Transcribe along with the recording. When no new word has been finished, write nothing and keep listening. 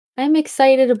I'm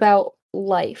excited about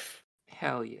life,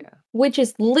 Hell yeah. which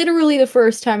is literally the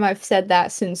first time I've said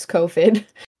that since COVID.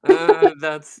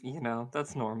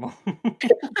 That's normal.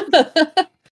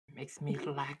 Makes me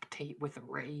lactate with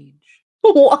rage.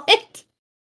 What?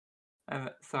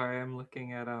 Sorry, I'm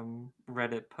looking at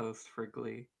Reddit post for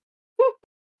Glee.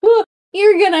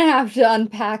 You're gonna have to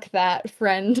unpack that,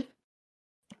 friend.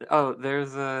 Oh,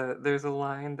 there's a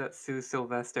line that Sue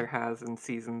Sylvester has in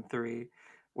season 3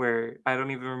 where I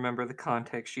don't even remember the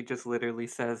context. She just literally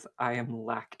says, "I am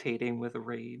lactating with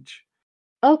rage."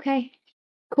 Okay,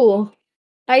 cool.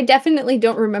 I definitely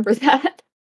don't remember that.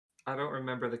 I don't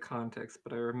remember the context,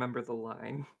 but I remember the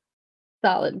line.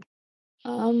 Solid.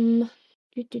 Um,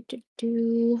 do, do, do,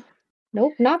 do.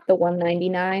 Nope, not the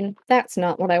 199. That's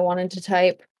not what I wanted to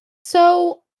type.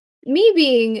 So, me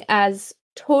being as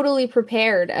totally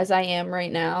prepared as I am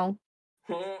right now,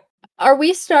 are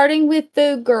we starting with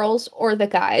the girls or the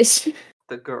guys?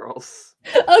 The girls.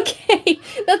 Okay,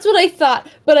 that's what I thought,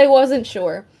 but I wasn't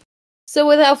sure. So,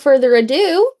 without further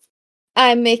ado,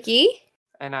 I'm Mickey,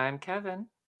 And I'm Kevin,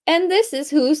 and this is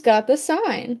Who's Got the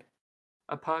Sign?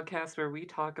 a podcast where we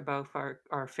talk about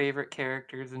our favorite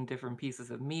characters in different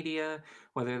pieces of media,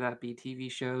 whether that be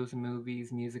TV shows,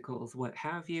 movies, musicals, what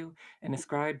have you, and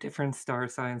ascribe different star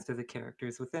signs to the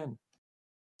characters within.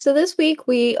 So this week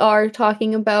we are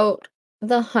talking about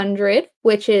The 100,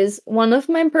 which is one of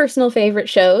my personal favorite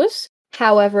shows.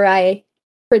 However, I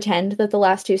pretend that the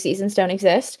last two seasons don't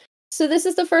exist. So this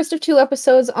is the first of two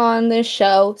episodes on this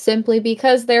show, simply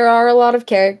because there are a lot of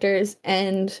characters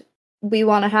and we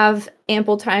want to have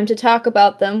ample time to talk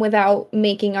about them without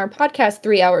making our podcast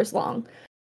 3 hours long.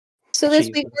 So this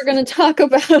week Jesus. we're going to talk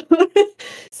about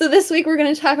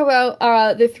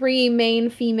the three main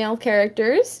female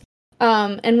characters.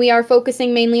 And we are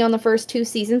focusing mainly on the first two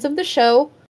seasons of the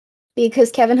show because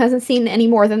Kevin hasn't seen any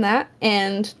more than that,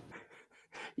 and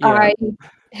Yeah. I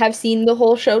have seen the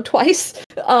whole show twice.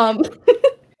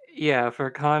 Yeah, for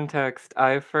context,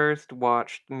 I first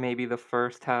watched maybe the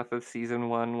first half of season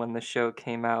 1 when the show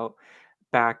came out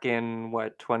back in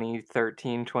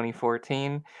 2013,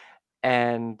 2014.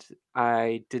 And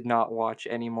I did not watch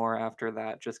any more after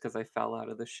that just because I fell out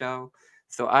of the show.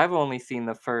 So I've only seen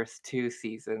the first two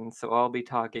seasons, so I'll be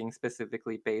talking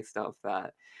specifically based off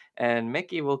that. And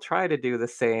Mickey will try to do the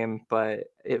same, but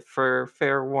for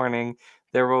fair warning,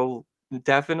 there will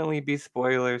definitely be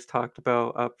spoilers talked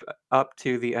about up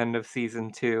to the end of season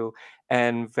 2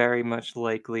 and very much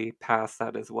likely past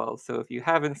that as well. So if you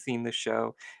haven't seen the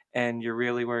show and you're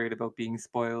really worried about being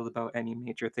spoiled about any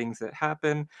major things that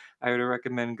happen, I would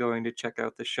recommend going to check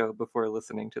out the show before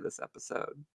listening to this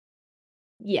episode.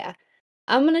 Yeah.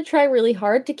 I'm gonna try really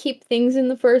hard to keep things in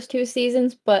the first two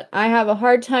seasons, but I have a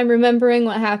hard time remembering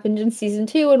what happened in season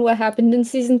two and what happened in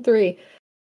season three.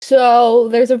 So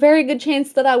there's a very good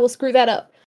chance that I will screw that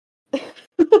up.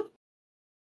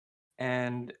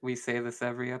 And we say this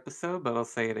every episode, but I'll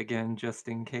say it again just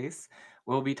in case.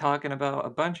 We'll be talking about a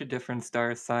bunch of different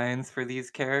star signs for these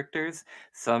characters,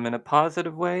 some in a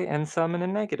positive way and some in a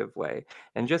negative way.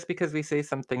 And just because we say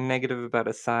something negative about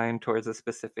a sign towards a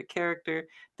specific character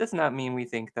does not mean we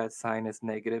think that sign is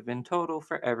negative in total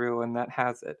for everyone that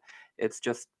has it. It's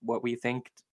just what we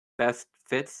think best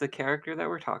fits the character that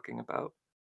we're talking about.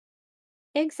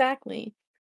 Exactly.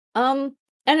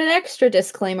 And an extra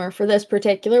disclaimer for this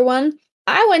particular one.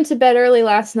 I went to bed early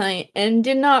last night and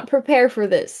did not prepare for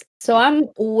this, so I'm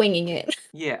winging it.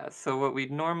 Yeah, so what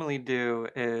we'd normally do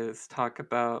is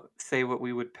say what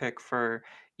we would pick for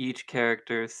each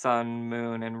character's sun,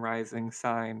 moon, and rising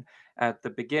sign at the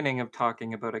beginning of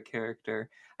talking about a character.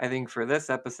 I think for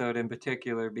this episode in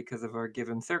particular, because of our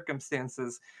given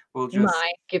circumstances, we'll just,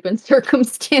 My given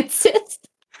circumstances.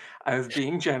 I was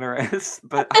being generous,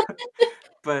 but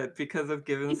but because of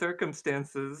given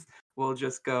circumstances, we'll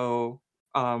just go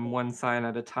one sign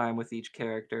at a time with each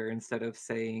character instead of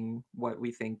saying what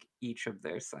we think each of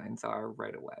their signs are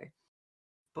right away.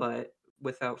 But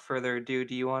without further ado,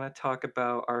 do you want to talk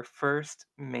about our first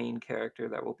main character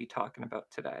that we'll be talking about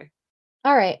today?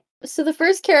 All right. So the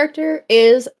first character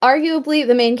is arguably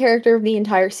the main character of the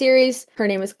entire series. Her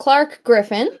name is Clark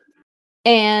Griffin,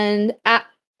 and at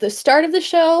the start of the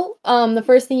show, the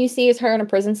first thing you see is her in a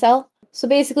prison cell. So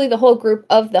basically, the whole group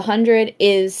of the 100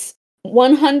 is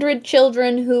 100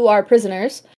 children who are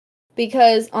prisoners,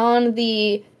 because on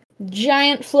the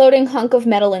giant floating hunk of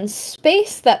metal in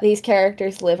space that these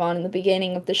characters live on in the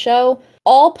beginning of the show,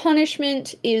 all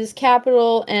punishment is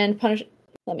capital and punish.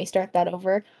 Let me start that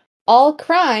over. All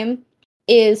crime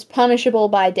is punishable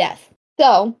by death.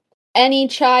 So, any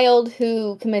child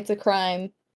who commits a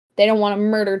crime They don't want to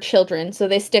murder children, so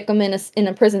they stick them in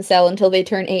a prison cell until they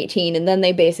turn 18, and then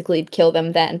they basically kill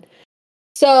them then.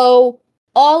 So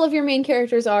all of your main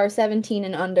characters are 17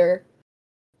 and under,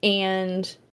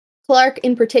 and Clark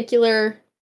in particular,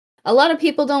 a lot of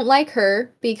people don't like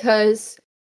her because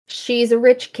she's a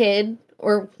rich kid,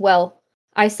 or, well,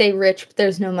 I say rich, but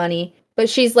there's no money, but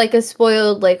she's like a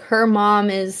spoiled, like, her mom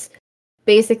is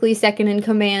basically second in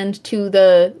command to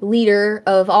the leader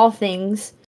of all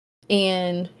things,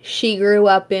 and she grew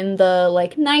up in the,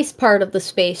 like, nice part of the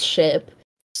spaceship.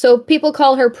 So people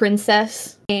call her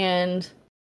Princess and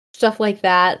stuff like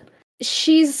that.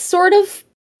 She's sort of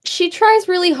she tries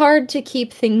really hard to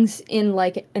keep things in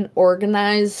like an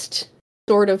organized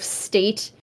sort of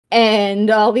state,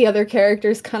 and all the other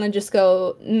characters kind of just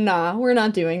go, "Nah, we're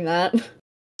not doing that."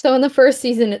 So in the first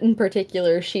season in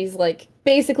particular, she's like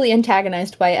basically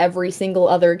antagonized by every single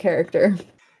other character.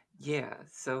 Yeah,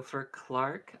 so for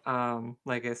Clark,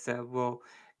 like I said, we'll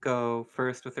go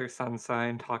first with her sun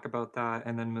sign, talk about that,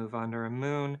 and then move on to her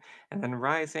moon, and then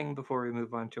rising before we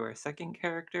move on to our second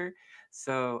character.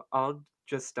 So I'll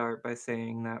just start by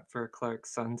saying that for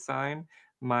Clark's sun sign,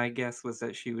 my guess was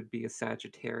that she would be a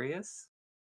Sagittarius.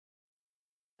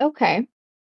 Okay. I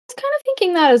was kind of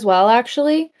thinking that as well,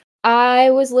 actually. I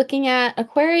was looking at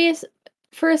Aquarius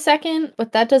for a second,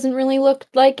 but that doesn't really look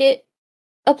like it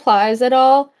applies at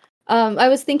all. I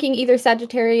was thinking either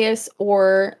Sagittarius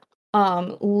or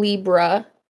Libra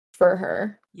for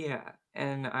her. Yeah,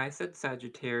 and I said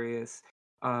Sagittarius.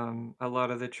 A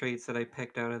lot of the traits that I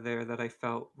picked out of there that I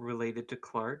felt related to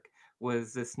Clark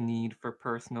was this need for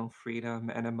personal freedom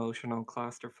and emotional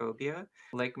claustrophobia.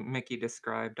 Like Mickey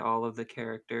described, all of the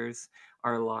characters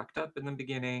are locked up in the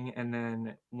beginning, and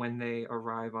then when they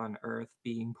arrive on Earth,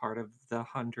 being part of the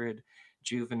 100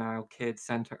 juvenile kids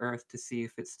sent to Earth to see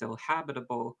if it's still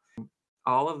habitable,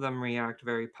 all of them react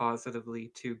very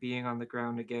positively to being on the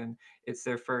ground again. It's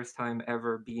their first time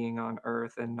ever being on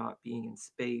Earth and not being in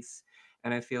space.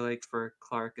 And I feel like for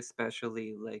Clark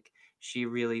especially, like she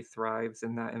really thrives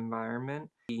in that environment,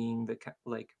 being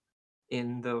like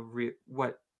in the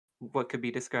what could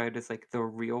be described as like the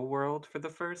real world for the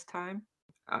first time.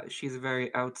 She's a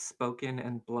very outspoken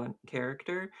and blunt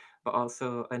character, but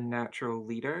also a natural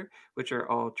leader, which are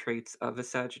all traits of a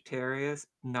Sagittarius,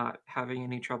 not having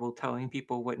any trouble telling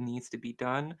people what needs to be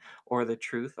done or the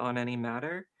truth on any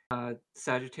matter.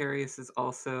 Sagittarius is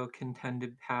also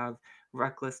contended to have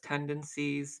reckless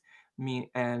tendencies.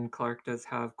 And Clark does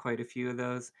have quite a few of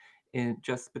those in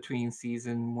just between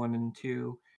season 1 and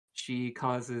 2. She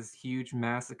causes huge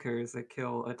massacres that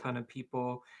kill a ton of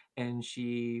people, and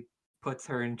she puts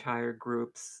her entire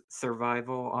group's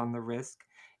survival on the risk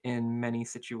in many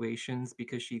situations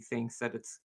because she thinks that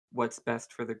it's what's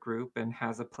best for the group and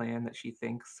has a plan that she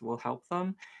thinks will help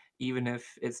them. Even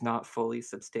if it's not fully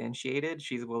substantiated,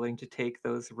 she's willing to take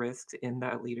those risks in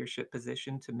that leadership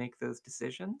position to make those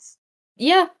decisions.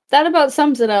 Yeah, that about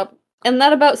sums it up. And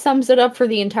that about sums it up for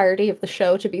the entirety of the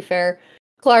show, to be fair.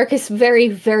 Clark is very,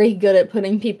 very good at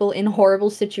putting people in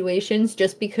horrible situations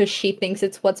just because she thinks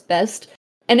it's what's best.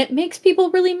 And it makes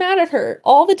people really mad at her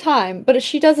all the time, but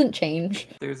she doesn't change.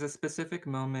 There's a specific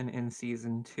moment in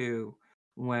season 2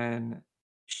 when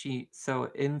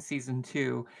in season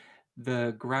 2,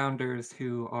 the grounders,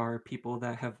 who are people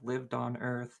that have lived on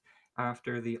Earth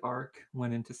after the Ark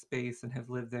went into space and have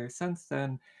lived there since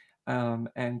then,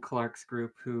 and Clark's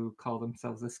group, who call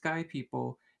themselves the Sky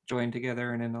People, joined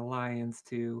together in an alliance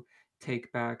to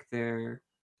take back their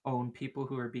own people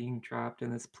who are being trapped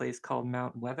in this place called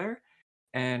Mount Weather.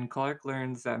 And Clark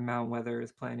learns that Mount Weather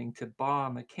is planning to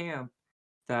bomb a camp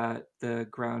that the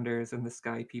Grounders and the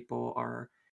Sky People are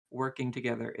working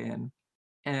together in.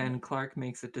 And Clark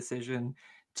makes a decision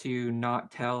to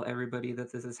not tell everybody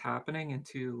that this is happening and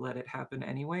to let it happen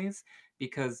anyways,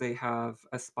 because they have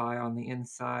a spy on the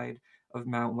inside of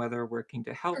Mount Weather working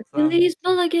to help them. Hercules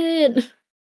Mulligan!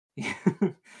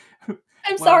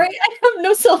 I'm sorry, Well, I have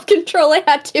no self control, I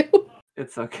had to.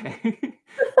 it's okay.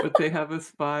 But they have a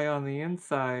spy on the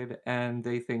inside, and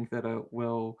they think that it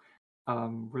will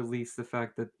release the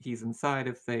fact that he's inside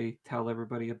if they tell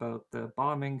everybody about the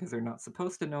bombing because they're not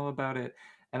supposed to know about it.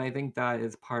 And I think that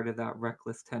is part of that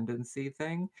reckless tendency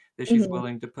thing, that she's Mhm.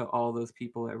 willing to put all those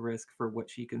people at risk for what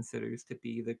she considers to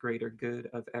be the greater good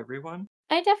of everyone.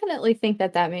 I definitely think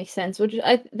that that makes sense, which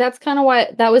that's kind of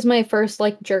why that was my first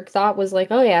like jerk thought was like,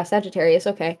 "Oh yeah, Sagittarius,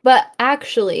 okay." But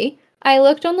actually, I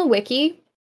looked on the wiki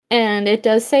and it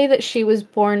does say that she was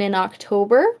born in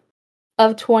October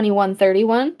of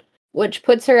 2131, which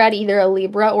puts her at either a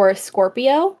Libra or a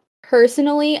Scorpio.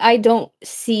 Personally, I don't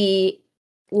see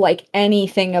like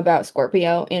anything about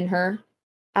Scorpio in her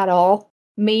at all.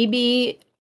 Maybe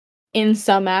in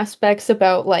some aspects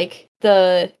about like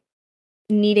the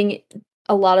needing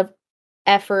a lot of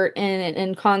effort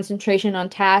and concentration on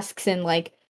tasks and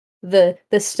like the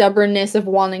stubbornness of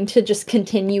wanting to just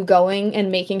continue going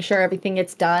and making sure everything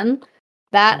gets done.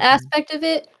 That Mhm. aspect of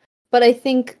it. But I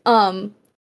think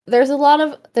there's a lot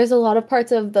of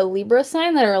parts of the Libra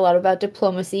sign that are a lot about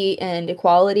diplomacy and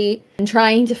equality and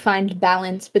trying to find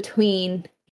balance between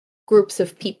groups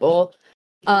of people.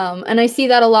 And I see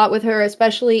that a lot with her,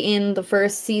 especially in the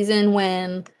first season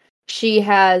when she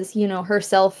has, you know,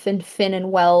 herself and Finn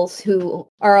and Wells who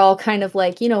are all kind of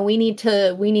like, you know, we need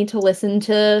to listen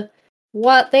to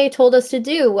what they told us to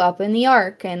do up in the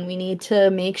ark, and we need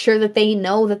to make sure that they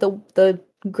know that the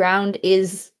ground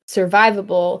is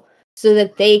survivable so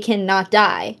that they cannot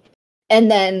die. And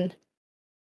then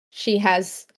she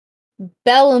has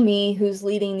Bellamy, who's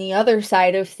leading the other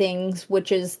side of things,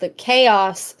 which is the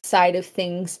chaos side of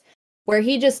things, where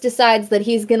he just decides that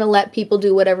he's going to let people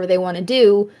do whatever they want to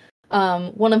do.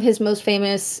 One of his most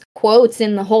famous quotes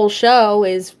in the whole show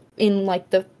is in like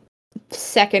the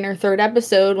second or third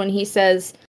episode when he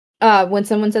says, when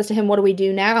someone says to him, "What do we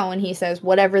do now?" and he says,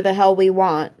 "Whatever the hell we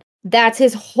want." That's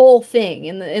his whole thing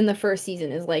in the first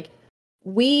season is like,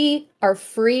 we are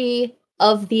free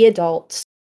of the adults,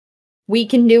 we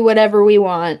can do whatever we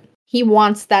want. He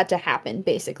wants that to happen,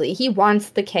 basically. He wants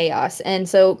the chaos. And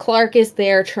so Clark is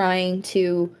there trying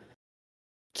to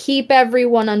keep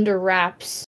everyone under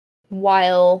wraps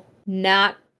while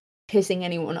not pissing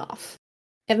anyone off.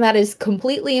 And that is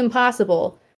completely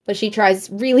impossible, but she tries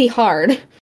really hard,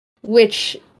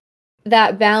 which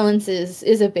that balance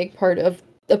is a big part of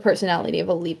the personality of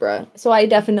a Libra. So I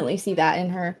definitely see that in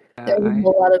her. Yeah, There's a I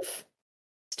lot of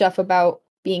stuff about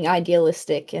being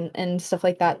idealistic and stuff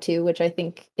like that too, which I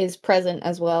think is present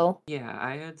as well. yeah,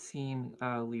 I had seen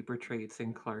Libra traits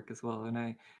in Clark as well, and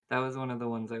I that was one of the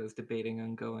ones I was debating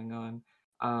on going on.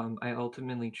 I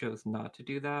ultimately chose not to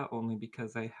do that only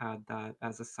because I had that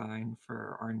as a sign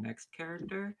for our next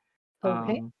character.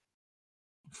 Okay. Um,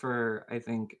 for I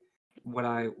think what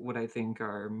I think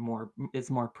are more is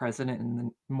more present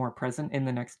in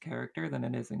the next character than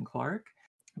it is in Clark.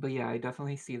 But yeah, I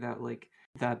definitely see that like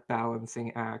that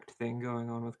balancing act thing going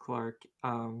on with Clark.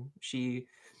 She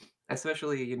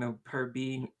especially, you know, her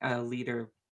being a leader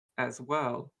as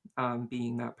well,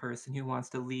 being that person who wants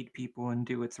to lead people and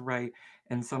do what's right,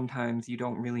 and sometimes you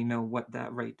don't really know what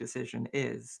that right decision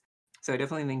is. So I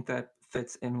definitely think that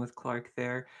fits in with Clark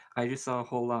there. I just saw a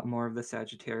whole lot more of the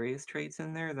Sagittarius traits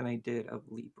in there than I did of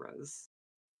Libras.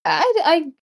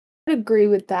 I would agree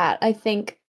with that. I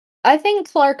think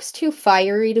Clark's too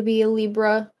fiery to be a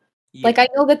Libra. Like Yeah. I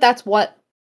know that that's what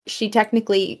she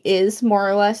technically is more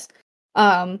or less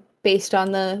based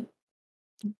on the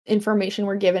information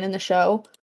we're given in the show,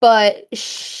 but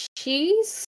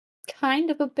she's kind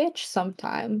of a bitch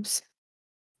sometimes.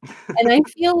 And I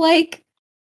feel like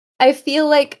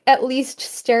at least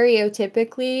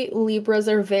stereotypically Libras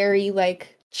are very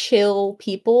like chill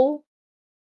people,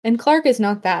 and Clark is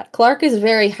not that. Clark is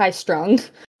very high strung,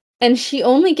 and she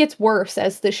only gets worse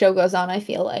as the show goes on, I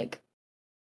feel like.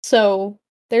 So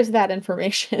there's that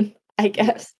information, I Yeah.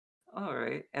 guess. All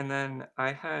right. And then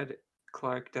I had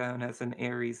Clark down as an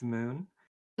Aries moon.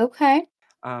 Okay.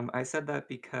 I said that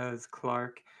because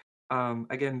Clark,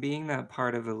 again, being that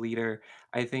part of a leader,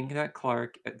 I think that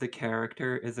Clark, the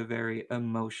character, is a very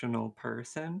emotional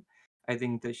person. I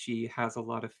think that she has a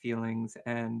lot of feelings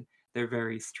and they're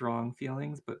very strong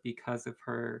feelings, but because of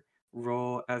her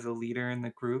role as a leader in the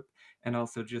group and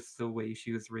also just the way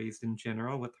she was raised in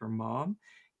general with her mom,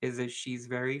 is that she's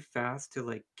very fast to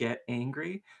like get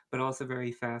angry, but also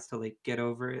very fast to like get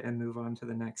over it and move on to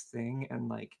the next thing and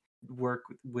like work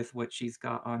with what she's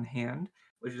got on hand,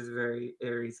 which is a very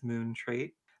Aries moon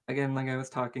trait. Again, like I was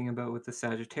talking about with the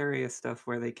Sagittarius stuff,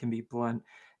 where they can be blunt,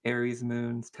 Aries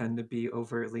moons tend to be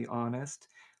overtly honest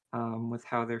with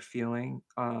how they're feeling.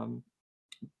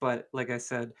 But like I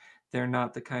said, they're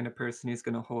not the kind of person who's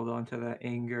going to hold on to that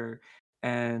anger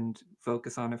and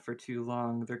focus on it for too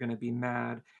long. They're going to be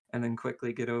mad and then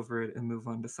quickly get over it and move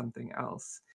on to something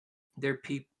else. They're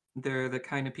the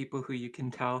kind of people who you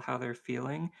can tell how they're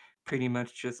feeling pretty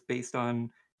much just based on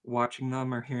watching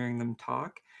them or hearing them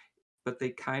talk, but they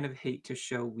kind of hate to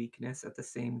show weakness at the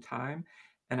same time.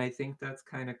 And I think that's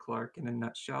kind of Clark in a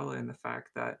nutshell, in the fact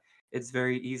that it's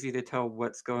very easy to tell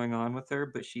what's going on with her,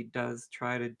 but she does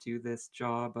try to do this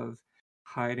job of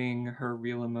hiding her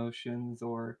real emotions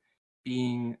or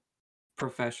being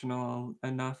professional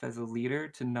enough as a leader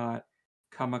to not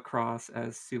come across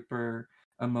as super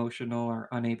emotional or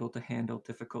unable to handle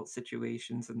difficult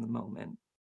situations in the moment.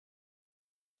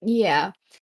 Yeah.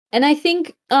 And I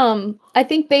think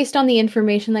based on the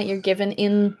information that you're given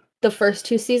in the first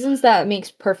 2 seasons, that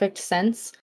makes perfect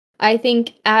sense. I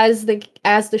think as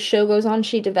the show goes on,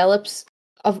 she develops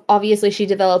obviously she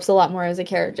develops a lot more as a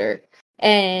character,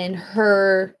 and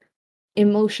her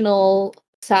emotional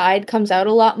side comes out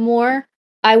a lot more.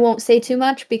 I won't say too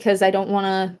much because I don't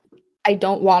wanna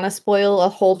spoil a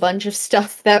whole bunch of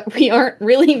stuff that we aren't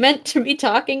really meant to be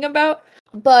talking about.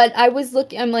 But I'm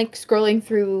like scrolling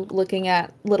through looking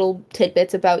at little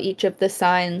tidbits about each of the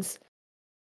signs,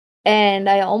 and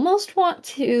I almost want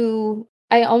to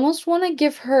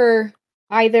give her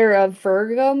either a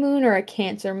Virgo moon or a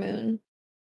Cancer moon,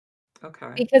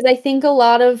 Okay. because I think a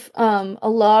lot of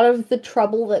the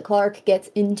trouble that Clark gets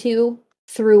into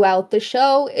throughout the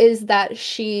show is that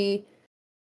she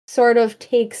sort of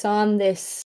takes on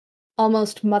this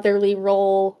almost motherly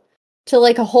role to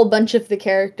like a whole bunch of the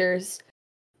characters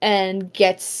and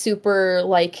gets super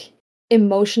like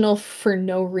emotional for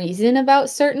no reason about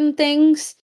certain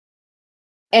things,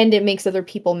 and it makes other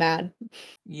people mad.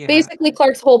 Yeah. Basically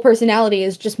Clark's whole personality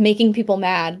is just making people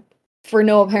mad for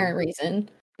no True. apparent reason.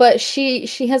 But she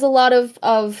has a lot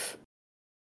of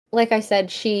like I said,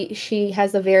 she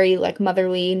has a very like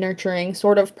motherly, nurturing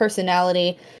sort of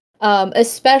personality,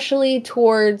 especially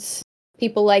towards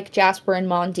people like Jasper and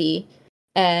Monty,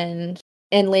 and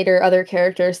later other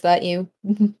characters that you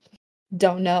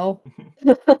don't know.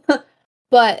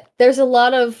 But there's a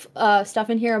lot of stuff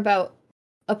in here about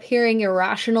appearing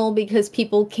irrational because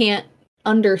people can't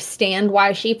understand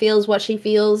why she feels what she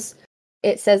feels.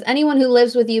 It says anyone who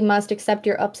lives with you must accept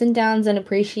your ups and downs and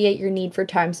appreciate your need for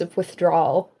times of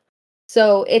withdrawal.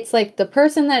 So it's like the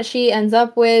person that she ends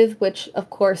up with, which of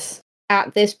course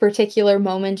at this particular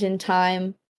moment in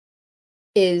time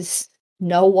is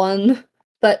no one,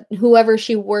 but whoever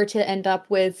she were to end up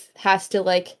with has to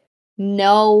like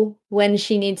know when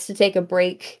she needs to take a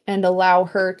break and allow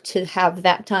her to have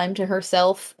that time to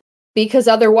herself, because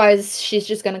otherwise she's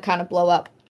just going to kind of blow up.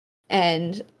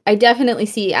 And I definitely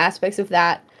see aspects of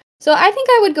that. So I think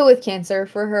I would go with Cancer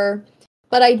for her.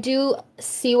 But I do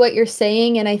see what you're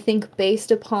saying, and I think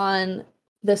based upon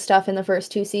the stuff in the first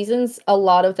 2 seasons, a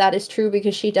lot of that is true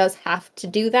because she does have to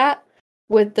do that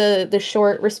with the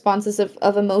short responses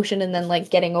of emotion and then like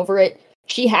getting over it.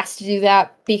 She has to do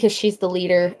that because she's the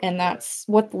leader, and that's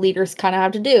what the leaders kind of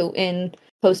have to do in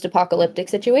post-apocalyptic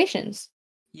situations.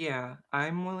 Yeah,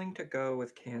 I'm willing to go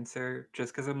with Cancer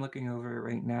just because I'm looking over it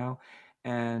right now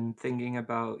and thinking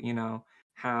about,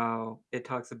 how it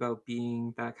talks about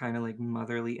being that kind of like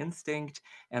motherly instinct,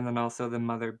 and then also the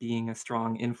mother being a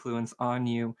strong influence on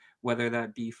you, whether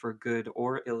that be for good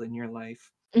or ill in your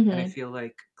life. And I Mhm. feel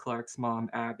like Clark's mom,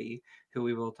 Abby, who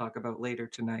we will talk about later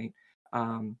tonight,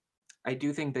 um, I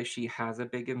do think that she has a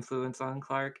big influence on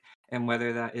Clark, and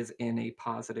whether that is in a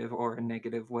positive or a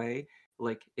negative way,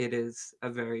 like it is a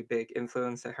very big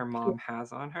influence that her mom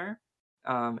has on her.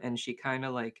 And she kind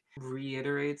of like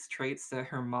reiterates traits that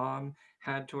her mom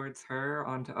had towards her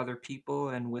onto other people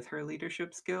and with her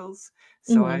leadership skills.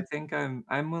 So I Mhm. think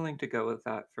I'm willing to go with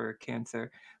that for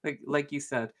Cancer. Like you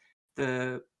said,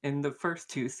 the in the first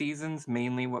 2 seasons,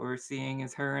 mainly what we're seeing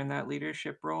is her in that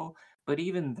leadership role. But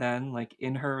even then, like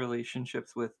in her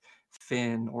relationships with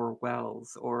Finn or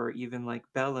Wells or even like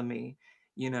Bellamy,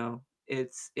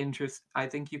 it's interest I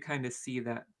think you kind of see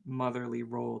that motherly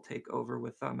role take over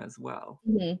with them as well.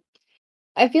 Mhm.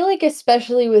 I feel like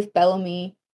especially with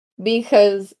Bellamy,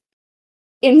 because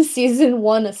in season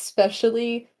 1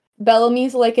 especially,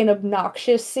 Bellamy's like an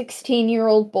obnoxious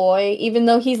 16-year-old boy, even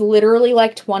though he's literally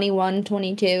like 21,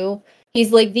 22.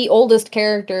 He's like the oldest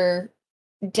character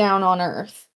down on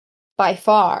Earth by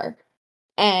far.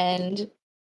 And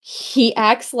he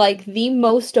acts like the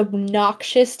most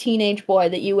obnoxious teenage boy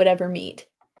that you would ever meet.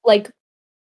 Like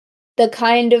the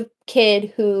kind of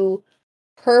kid who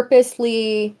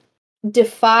purposely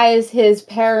defies his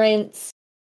parents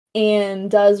and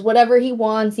does whatever he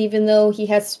wants, even though he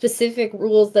has specific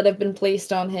rules that have been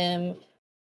placed on him.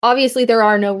 Obviously, there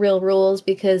are no real rules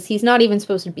because he's not even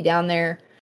supposed to be down there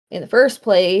in the first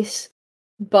place,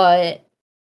 but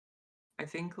I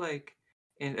think like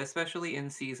especially in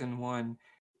season 1,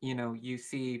 you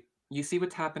see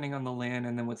what's happening on the land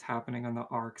and then what's happening on the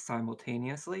arc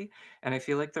simultaneously. And I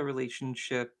feel like the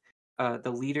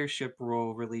leadership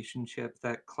role relationship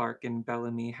that Clark and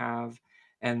Bellamy have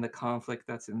and the conflict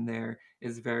that's in there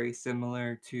is very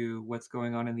similar to what's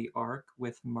going on in the arc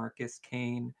with Marcus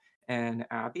Kane and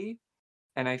Abby.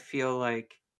 And I feel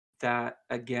like that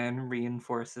again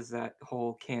reinforces that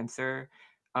whole Cancer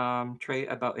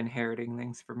trait about inheriting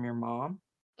things from your mom.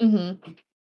 mhm.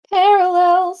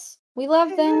 Parallels. We love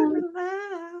them.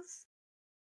 Parallels.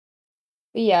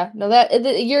 Yeah, no,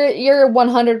 you're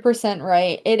 100%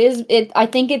 right. I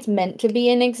think it's meant to be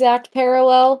an exact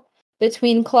parallel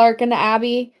between Clark and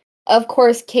Abby. Of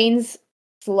course, Kane's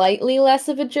slightly less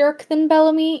of a jerk than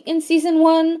Bellamy in season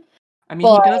 1, I mean,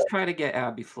 he but does try to get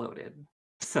Abby floated,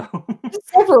 so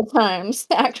several times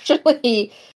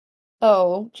actually.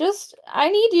 Oh, just I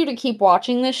need you to keep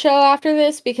watching this show after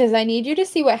this because I need you to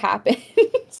see what happens.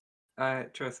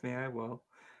 trust me, I will.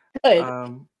 Good.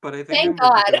 But I think Thank I'm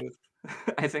good to God. go with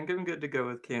I think I'm good to go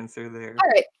with Cancer there. All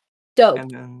right. Dope. And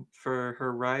then for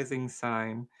her rising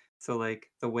sign, so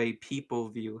like the way people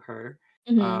view her,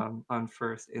 Mhm. on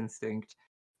first instinct,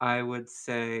 I would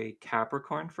say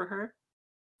Capricorn for her.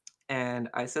 And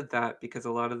I said that because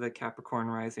a lot of the Capricorn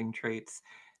rising traits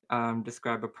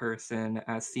describe a person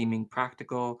as seeming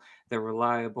practical, they're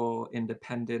reliable,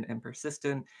 independent, and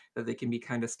persistent, that they can be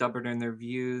kind of stubborn in their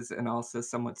views and also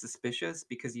somewhat suspicious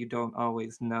because you don't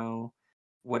always know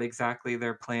what exactly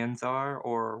their plans are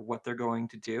or what they're going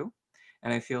to do.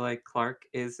 And I feel like Clark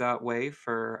is that way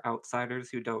for outsiders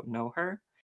who don't know her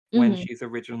when Mhm. she's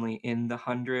originally in the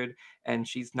 100, and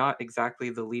she's not exactly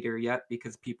the leader yet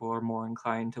because people are more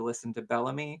inclined to listen to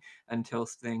Bellamy until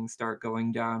things start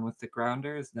going down with the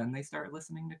Grounders. Then they start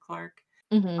listening to Clark.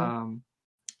 Mhm. Um,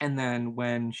 and then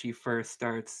when she first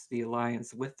starts the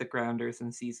alliance with the Grounders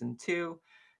in season 2,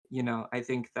 I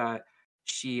think that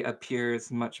she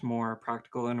appears much more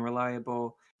practical and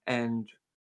reliable, and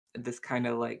this kind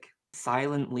of like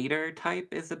silent leader type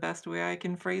is the best way I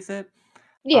can phrase it.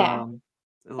 Yeah. Um,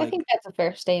 I think like that's a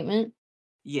fair statement.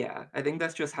 yeah, I think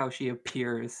that's just how she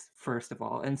appears, first of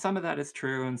all. And some of that is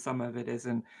true and some of it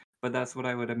isn't, but that's what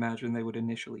I would imagine they would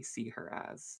initially see her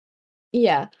as.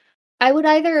 Yeah. I would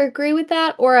either agree with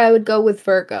that or I would go with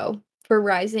Virgo for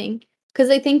rising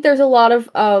because I think there's a lot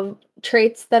of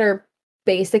traits that are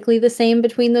basically the same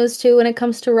between those two when it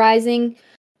comes to rising.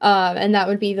 And that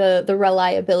would be the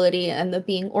reliability and the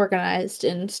being organized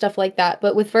and stuff like that.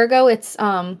 But with Virgo, it's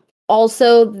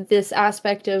also this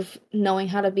aspect of knowing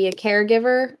how to be a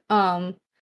caregiver,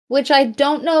 which I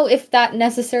don't know if that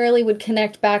necessarily would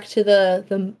connect back to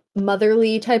the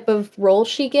motherly type of role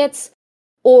she gets,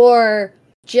 or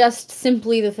just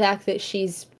simply the fact that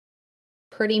she's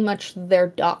pretty much their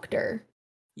doctor.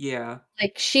 Yeah,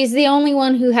 Like, she's the only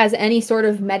one who has any sort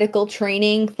of medical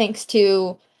training thanks to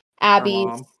her Abby's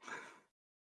mom.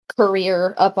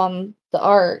 career up on the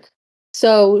Ark.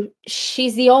 So,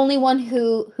 she's the only one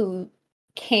who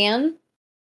can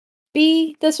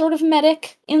be the sort of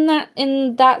medic in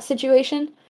that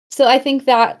situation. So, I think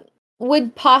that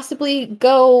would possibly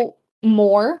go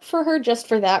more for her just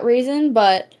for that reason,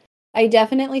 but I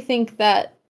definitely think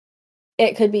that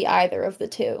it could be either of the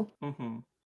 2. hmm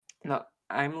No,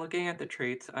 I'm looking at the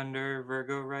traits under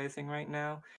Virgo rising right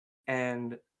now,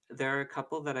 and there are a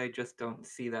couple that I just don't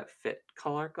see that fit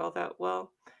Clark all that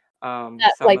well.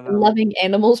 That, Some like, of them, loving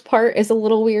animals part is a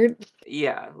little weird.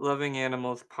 yeah, loving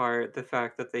animals part, the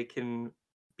fact that they can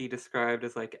be described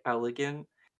as like elegant.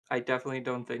 I definitely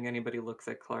don't think anybody looks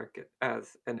at Clark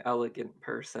as an elegant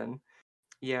person.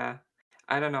 Yeah.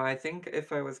 I don't know. I think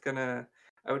if I was gonna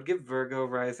I would give Virgo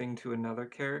Rising to another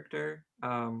character.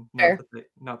 Fair.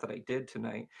 Not that I did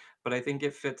tonight, but I think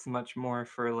it fits much more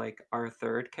for like our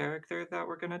third character that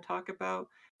we're gonna talk about,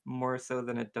 more so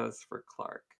than it does for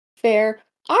Clark. Fair.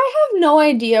 I have no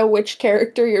idea which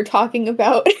character you're talking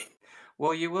about.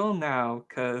 Well, you will now,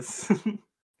 because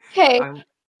Okay, I'm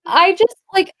I just,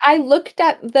 like, I looked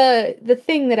at the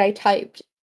thing that I typed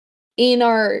in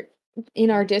our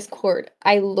Discord.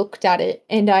 I looked at it,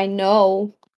 and I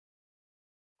know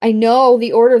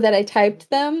the order that I typed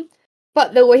them,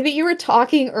 but the way that you were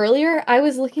talking earlier, I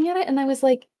was looking at it and I was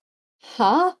like,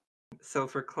 "Huh?" so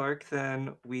for Clark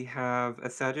then we have a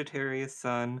Sagittarius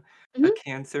sun, a Mhm.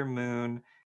 Cancer moon,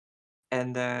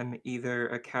 and then either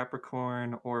a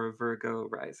Capricorn or a Virgo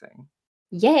rising.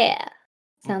 Yeah.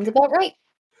 Sounds Okay. about right.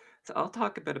 So I'll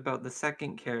talk a bit about the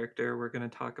second character we're going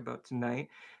to talk about tonight,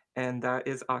 and that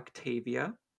is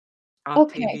Octavia.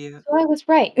 Okay, Octavia, so I was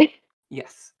right.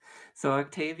 yes. So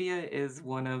Octavia is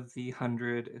one of the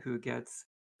 100 who gets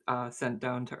sent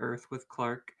down to Earth with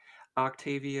Clark.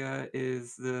 Octavia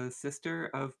is the sister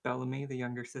of Bellamy, the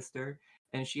younger sister,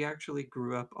 and she actually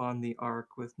grew up on the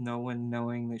Ark with no one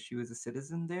knowing that she was a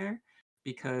citizen there,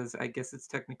 because I guess it's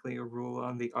technically a rule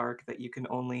on the Ark that you can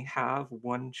only have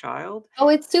one child. Oh,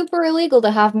 it's super illegal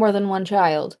to have more than one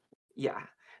child. Yeah.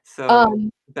 So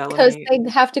Um, because Bellamy, they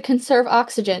have to conserve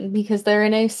oxygen because they're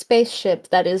in a spaceship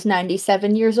that is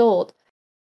 97 years old.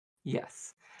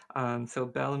 yes. So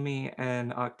Bellamy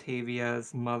and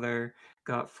Octavia's mother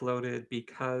got floated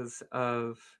because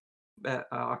of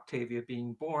Octavia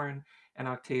being born, and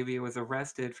Octavia was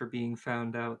arrested for being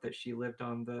found out that she lived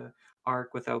on the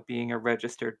Ark without being a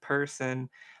registered person,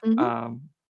 Mhm. um,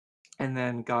 and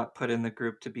then got put in the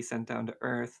group to be sent down to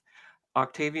Earth.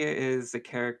 Octavia is a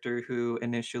character who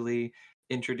initially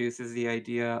introduces the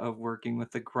idea of working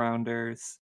with the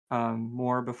Grounders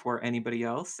more before anybody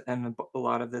else, and a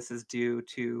lot of this is due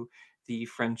to the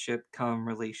friendship come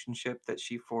relationship that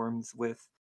she forms with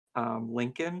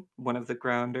Lincoln, one of the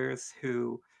Grounders,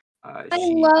 who I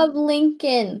she love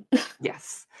Lincoln.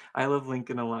 yes, I love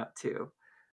Lincoln a lot too.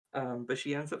 But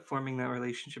she ends up forming that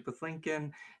relationship with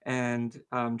Lincoln and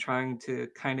trying to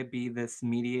kind of be this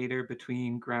mediator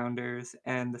between Grounders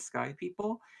and the Sky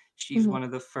People. She's Mhm. one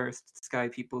of the first Sky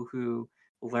People who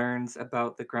learns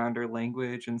about the Grounder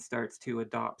language and starts to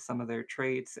adopt some of their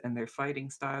traits and their fighting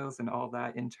styles and all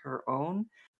that into her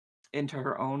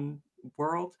own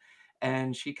world.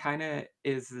 And she kind of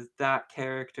is that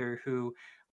character who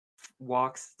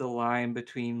walks the line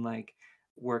between like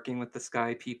working with the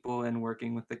Sky People and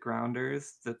working with the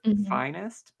Grounders the Mhm.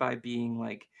 finest by being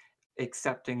like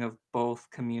accepting of both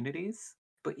communities.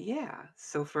 But yeah,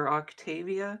 so for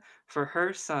Octavia, for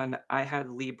her son, I had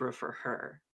Libra for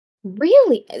her.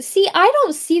 Really? See, I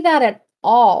don't see that at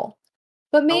all.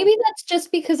 But Oh, maybe that's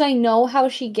just because I know how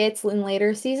she gets in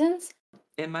later seasons.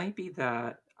 it might be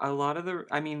that a lot of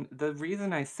I mean, the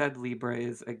reason I said Libra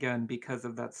is again because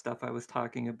of that stuff I was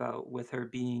talking about with her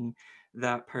being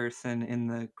that person in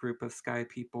the group of Sky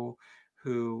People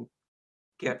who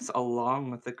gets along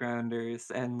with the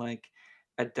Grounders and like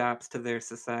adapts to their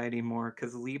society more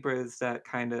because Libra is that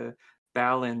kind of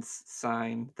balance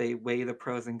sign. They weigh the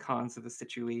pros and cons of a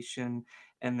situation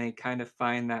and they kind of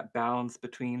find that balance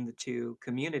between the two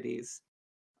communities.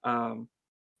 Um,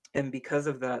 and because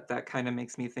of that, that kind of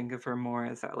makes me think of her more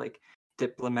as that like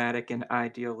diplomatic and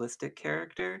idealistic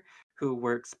character who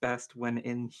works best when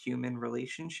in human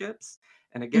relationships.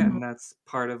 And again, Mhm. that's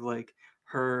part of like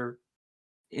her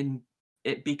in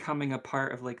it becoming a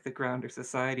part of like the Grounder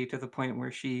society to the point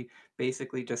where she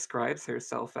basically describes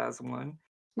herself as one.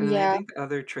 And then I Yeah. think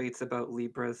other traits about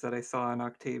Libras that I saw in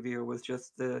Octavia was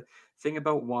just the thing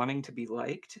about wanting to be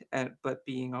liked and but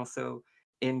being also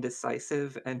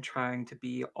indecisive and trying to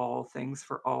be all things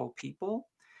for all people.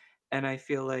 And I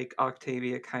feel like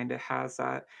Octavia kind of has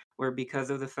that where because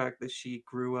of the fact that she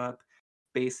grew up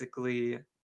basically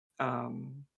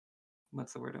um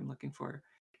what's the word I'm looking for?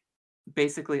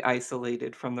 Basically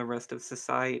isolated from the rest of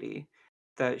society,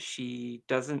 that she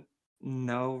doesn't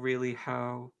know really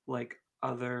how like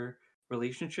other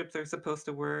relationships are supposed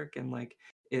to work and like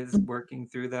is Mhm. working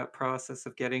through that process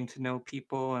of getting to know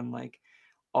people and like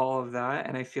all of that.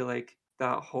 And I feel like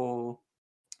that whole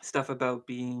stuff about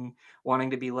being wanting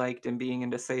to be liked and being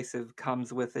indecisive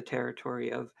comes with the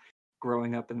territory of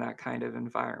growing up in that kind of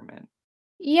environment.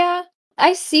 Yeah,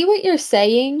 I see what you're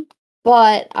saying,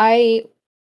 but I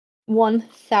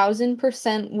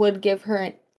 1000% would give her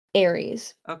an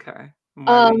Aries. Okay,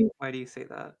 Um, why do you say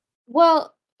that?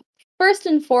 well, first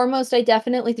and foremost, I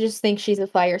definitely just think she's a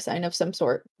fire sign of some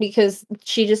sort because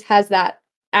she just has that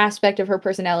aspect of her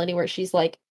personality where she's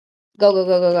like, go, go,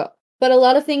 go, go, go. But a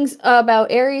lot of things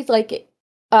about Aries, like,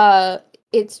 uh,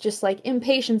 it's just like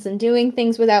impatience and doing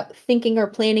things without thinking or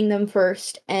planning them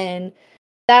first. And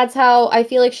that's how I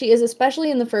feel like she is,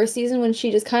 especially in the first season when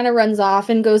she just kind of runs off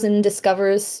and goes and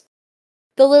discovers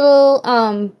the little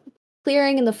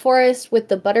clearing in the forest with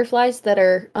the butterflies that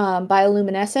are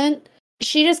bioluminescent.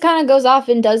 She just kind of goes off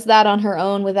and does that on her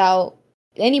own without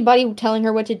anybody telling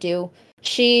her what to do.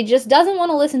 She just doesn't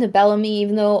want to listen to Bellamy,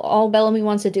 even though all Bellamy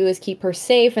wants to do is keep her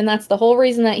safe, and that's the whole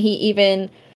reason that he even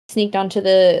sneaked onto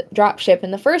the dropship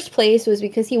in the first place was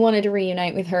because he wanted to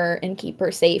reunite with her and keep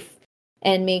her safe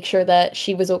and make sure that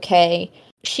she was okay.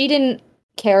 She didn't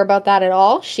care about that at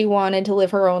all. She wanted to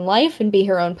live her own life and be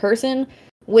her own person,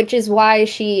 which is why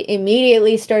she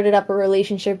immediately started up a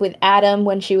relationship with Adam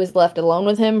when she was left alone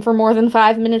with him for more than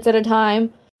 5 minutes at a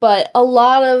time. But a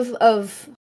lot of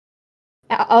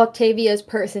Octavia's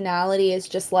personality is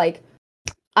just like,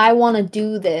 I want to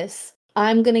do this.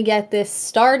 I'm going to get this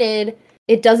started.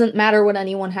 It doesn't matter what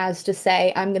anyone has to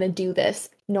say. I'm going to do this.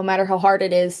 No matter how hard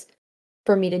it is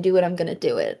for me to do it, I'm going to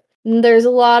do it. And there's a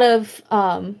lot of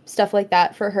stuff like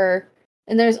that for her.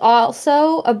 And there's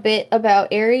also a bit about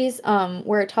Aries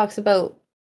where it talks about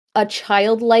a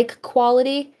childlike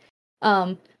quality.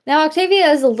 Now, Octavia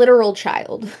is a literal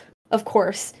child, of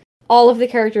course. All of the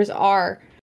characters are,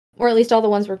 or at least all the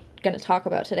ones we're going to talk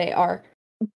about today are.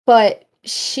 But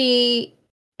she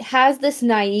has this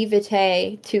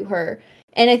naivete to her.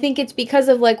 And I think it's because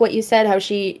of like what you said, how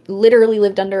she literally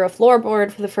lived under a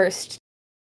floorboard for the first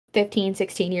 15,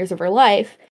 16 years of her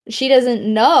life. she doesn't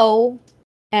know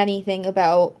anything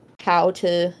about how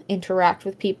to interact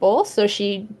with people, so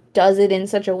she does it in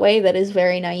such a way that is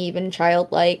very naive and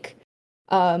childlike.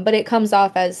 But it comes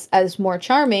off as more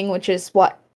charming, which is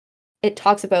what it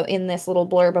talks about in this little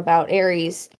blurb about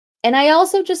Aries. And I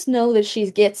also just know that she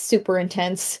gets super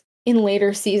intense in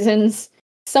later seasons.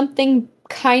 Something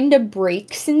kind of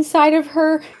breaks inside of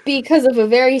her because of a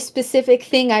very specific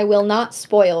thing I will not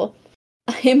spoil.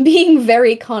 I am being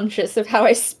very conscious of how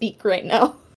I speak right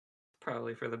now.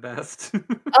 Probably for the best.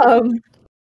 Um,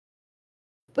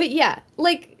 but yeah,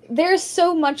 like there's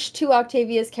so much to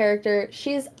Octavia's character.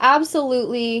 She is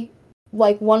absolutely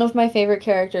like one of my favorite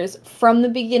characters from the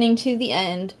beginning to the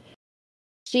end.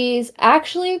 She's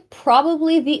actually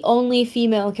probably the only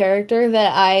female character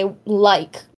that I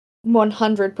like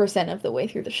 100% of the way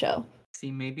through the show. See,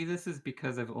 maybe this is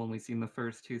because I've only seen the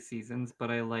first two seasons,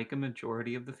 but I like a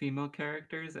majority of the female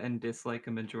characters and dislike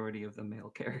a majority of the male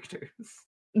characters.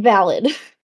 Valid.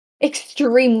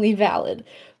 Extremely valid.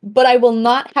 But I will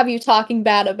not have you talking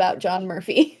bad about John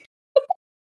Murphy.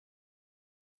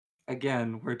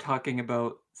 Again, we're talking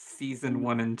about season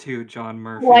 1 and 2 John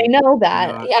Oh, I Murphy, know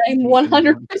that. not Yeah, I'm season 1.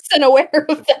 100% aware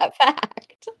of that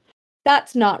fact.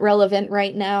 That's not relevant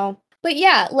right now. But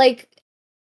yeah, like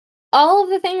all of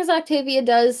the things Octavia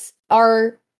does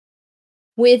are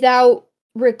without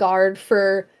regard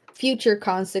for future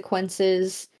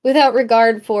consequences, without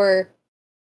regard for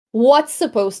what's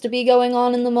supposed to be going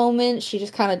on in the moment. She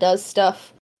just kind of does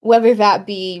stuff, whether that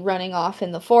be running off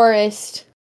in the forest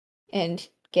and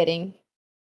getting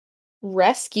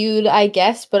rescued, I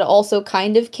guess, but also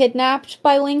kind of kidnapped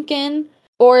by Lincoln,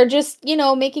 or just,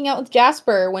 making out with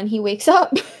Jasper when he wakes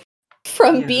up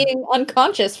from Yeah. being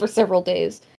unconscious for several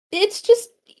days. It's just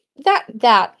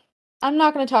that. I'm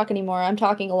not going to talk anymore. I'm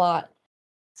talking a lot.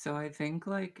 So I think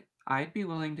like I'd be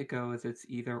willing to go with it's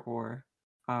either or.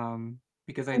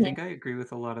 Because I Mhm. think I agree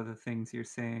with a lot of the things you're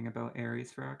saying about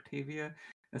Aries for Octavia,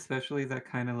 especially that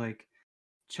kind of like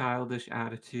childish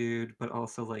attitude, but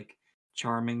also like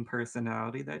charming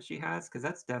personality that she has, because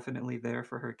that's definitely there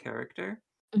for her character.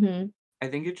 Mhm. I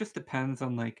think it just depends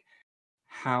on like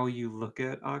how you look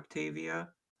at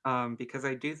Octavia. Because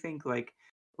I do think like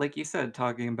you said,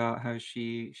 talking about how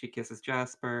she kisses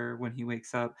Jasper when he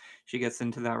wakes up, she gets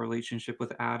into that relationship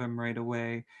with Adam right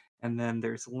away, and then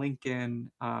there's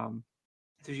Lincoln.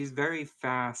 So she's very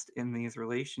fast in these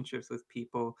relationships with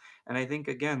people, and I think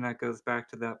again that goes back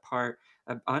to that part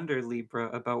under Libra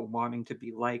about wanting to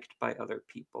be liked by other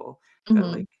people. That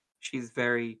Mhm. like she's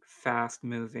very fast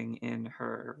moving in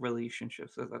her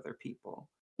relationships with other people.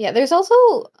 Yeah, there's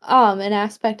also an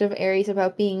aspect of Aries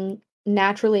about being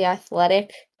naturally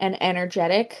athletic and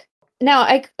energetic. Now,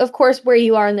 of course, where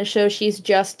you are in the show, she's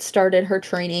just started her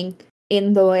training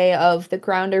in the way of the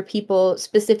Grounder people,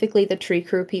 specifically the Tree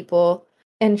Crew people,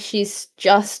 and she's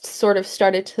just sort of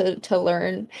started to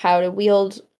learn how to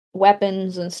wield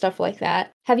weapons and stuff like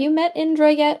that. Have you met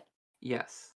Indra yet?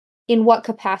 Yes. In what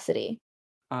capacity?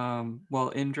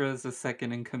 Well, Indra is the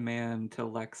second in command to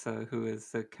Lexa, who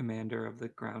is the commander of the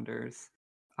Grounders.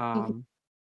 Um,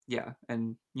 yeah,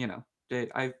 and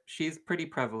she's pretty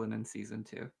prevalent in season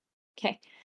 2. Okay.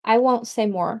 I won't say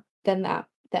more than that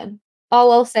then.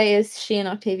 All I'll say is she and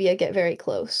Octavia get very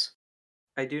close.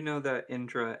 I do know that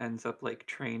Indra ends up like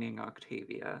training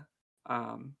Octavia.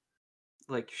 Um,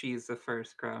 like she's the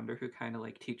first grounder who kind of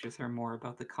like teaches her more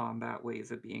about the combat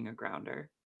ways of being a grounder.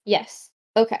 Yes.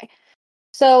 Okay.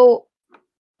 So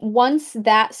once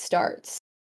that starts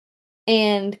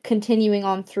and continuing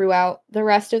on throughout the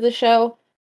rest of the show,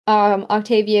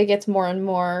 Octavia gets more and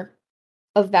more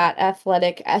of that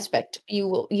athletic aspect.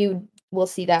 You will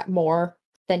see that more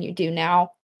than you do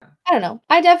now. I don't know.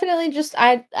 I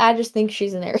just think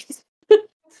she's an Aries.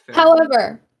 It's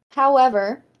fair.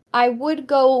 However, I would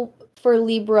go for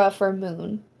Libra for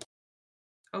Moon.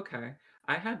 Okay.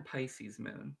 I had Pisces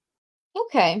moon.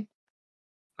 Okay.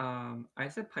 I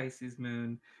said Pisces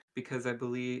moon because I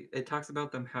believe it talks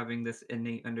about them having this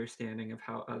innate understanding of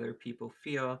how other people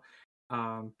feel,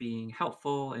 being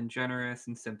helpful and generous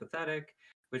and sympathetic,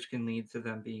 which can lead to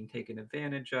them being taken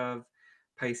advantage of.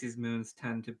 Pisces moons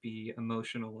tend to be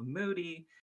emotional and moody.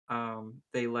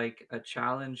 They like a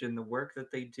challenge in the work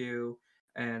that they do,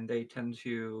 and they tend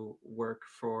to work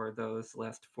for those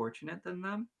less fortunate than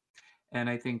them. And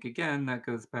I think, again, that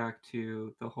goes back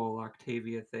to the whole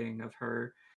Octavia thing of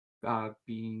her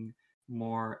being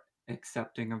more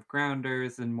accepting of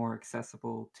grounders and more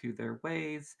accessible to their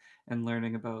ways and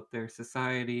learning about their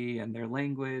society and their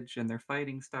language and their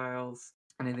fighting styles.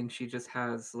 And I think she just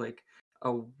has like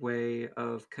a way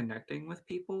of connecting with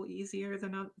people easier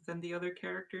than the other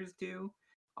characters do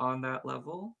on that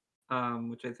level.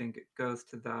 which I think goes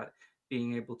to that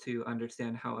being able to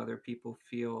understand how other people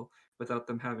feel without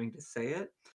them having to say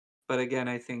it. But again,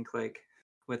 I think like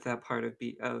with that part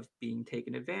of being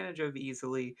taken advantage of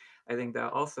easily, I think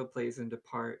that also plays into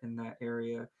part in that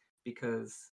area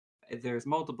because there's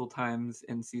multiple times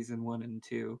in season 1 and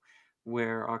 2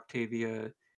 where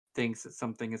Octavia thinks that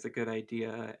something is a good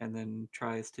idea and then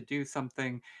tries to do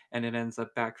something and it ends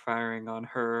up backfiring on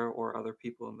her or other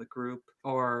people in the group,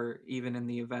 or even in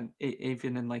the event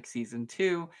even in like season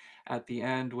 2 at the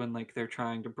end when like they're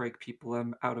trying to break people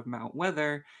out of Mount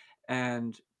Weather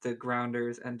and the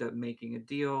grounders end up making a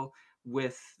deal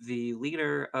with the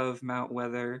leader of Mount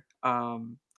Weather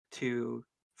to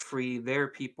free their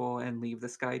people and leave the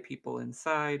sky people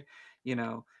inside. You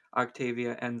know,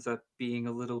 Octavia ends up being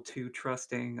a little too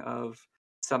trusting of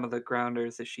some of the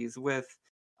grounders that she's with,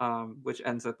 which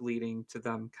ends up leading to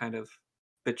them kind of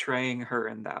betraying her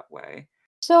in that way.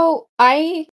 So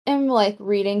I am like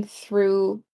reading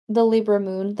through the Libra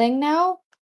moon thing now,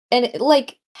 and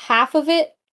like half of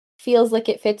it feels like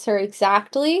it fits her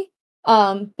exactly.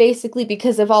 Basically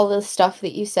because of all the stuff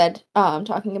that you said,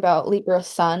 talking about Libra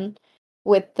sun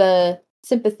with the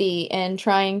sympathy and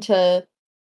trying to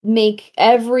make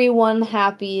everyone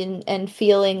happy and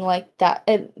feeling like that,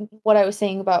 and what I was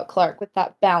saying about Clark with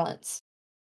that balance.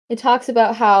 It talks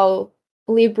about how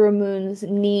Libra moons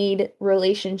need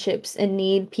relationships and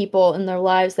need people in their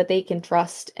lives that they can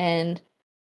trust and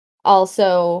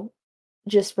also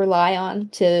just rely on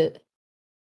to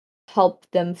help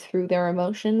them through their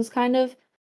emotions, kind of.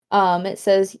 It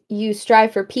says, you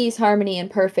strive for peace, harmony, and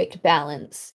perfect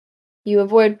balance. You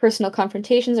avoid personal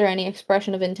confrontations or any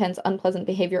expression of intense, unpleasant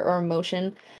behavior or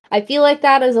emotion. I feel like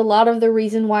that is a lot of the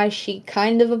reason why she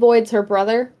kind of avoids her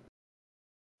brother,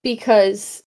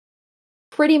 because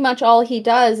pretty much all he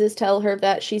does is tell her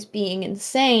that she's being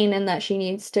insane and that she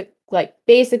needs to like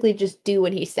basically just do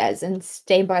what he says and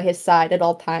stay by his side at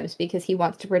all times because he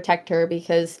wants to protect her,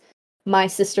 because my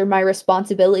sister, my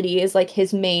responsibility is like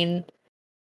his main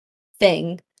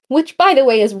thing, which by the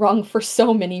way is wrong for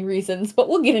so many reasons, but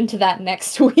we'll get into that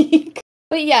next week.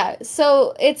 But yeah,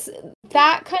 so it's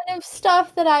that kind of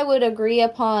stuff that I would agree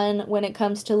upon when it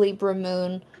comes to Libra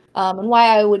Moon, and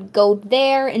why I would go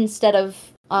there instead of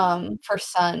for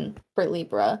Sun for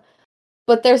Libra.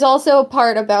 But there's also a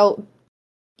part about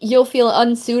you'll feel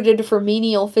unsuited for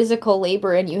menial physical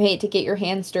labor and you hate to get your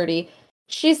hands dirty.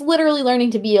 She's literally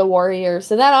learning to be a warrior,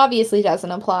 so that obviously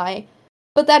doesn't apply.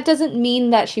 But that doesn't mean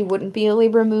that she wouldn't be a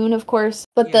Libra moon, of course.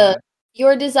 But the Yeah,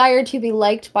 your desire to be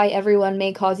liked by everyone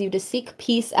may cause you to seek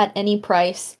peace at any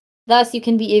price. Thus, you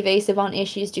can be evasive on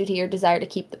issues due to your desire to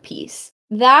keep the peace.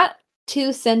 That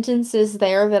two sentences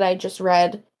there that I just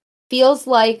read feels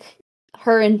like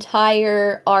her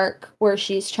entire arc where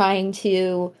she's trying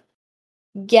to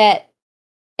get,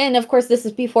 and of course this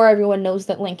is before everyone knows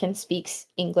that Lincoln speaks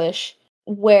English,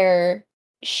 where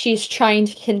she's trying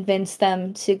to convince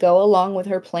them to go along with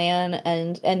her plan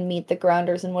and meet the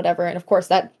grounders and whatever, and of course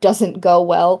that doesn't go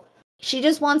well. She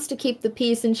just wants to keep the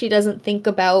peace and she doesn't think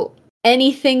about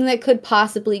anything that could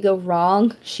possibly go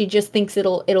wrong. She just thinks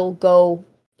it'll go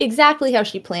exactly how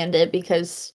she planned it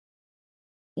because,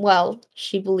 well,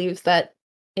 she believes that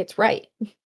it's right.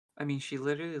 I mean, she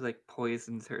literally like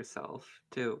poisons herself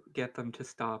to get them to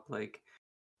stop like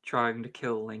trying to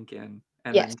kill Lincoln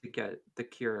and Yes. then to get the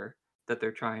cure that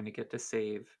they're trying to get to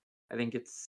save. I think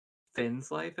it's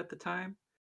Finn's life at the time.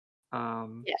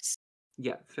 Um, Yes.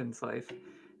 yeah, Finn's life.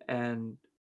 And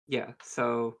yeah,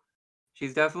 so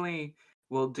she's definitely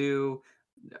will do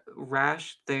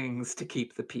rash things to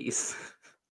keep the peace.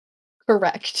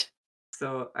 Correct.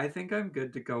 So I think I'm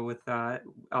good to go with that,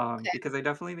 Okay. because I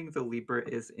definitely think the Libra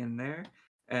is in there,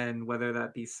 and whether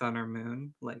that be Sun or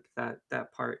Moon, like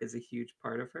that part is a huge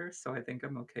part of her. So I think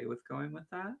I'm okay with going with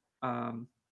that. Um,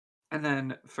 and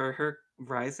then for her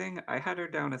rising, I had her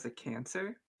down as a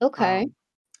Cancer. Okay. Um,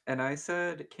 and I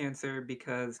said Cancer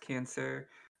because Cancer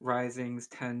risings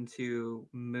tend to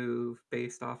move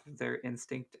based off of their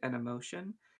instinct and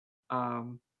emotion.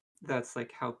 Um, that's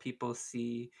like how people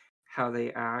see how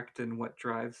they act and what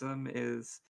drives them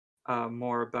is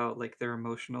more about like their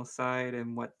emotional side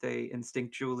and what they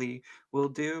instinctually will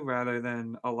do rather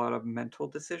than a lot of mental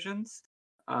decisions.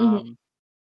 Mhm. Um,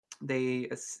 they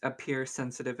appear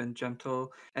sensitive and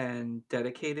gentle and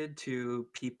dedicated to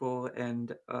people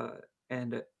and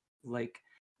like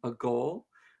a goal,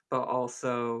 but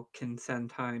also can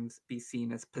sometimes be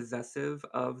seen as possessive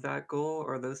of that goal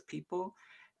or those people.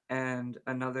 And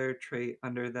another trait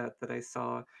under that that I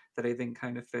saw that I think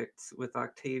kind of fits with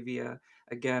Octavia,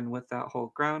 again with that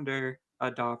whole grounder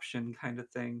adoption kind of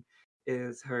thing,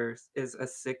 is a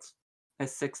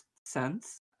sixth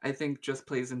sense. I think just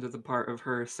plays into the part of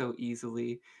her so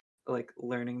easily, like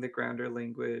learning the grounder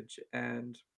language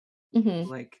and Hmm.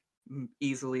 like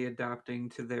easily adapting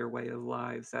to their way of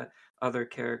lives that other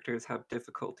characters have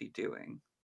difficulty doing.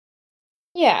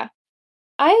 Yeah,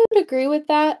 I would agree with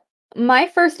that. My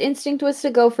first instinct was to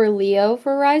go for Leo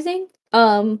for Rising.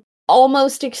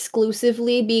 Almost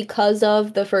exclusively because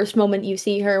of the first moment you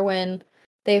see her when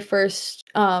they first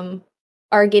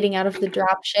are getting out of the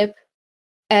dropship,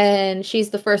 and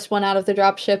she's the first one out of the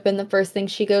dropship, and the first thing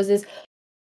she goes is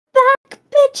 "Back,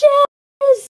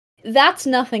 bitches!" That's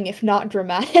nothing if not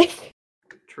dramatic.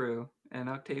 True. And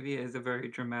Octavia is a very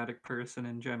dramatic person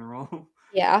in general.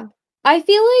 Yeah. I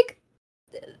feel like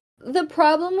the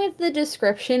problem with the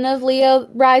description of Leo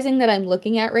Rising that I'm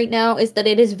looking at right now is that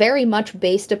it is very much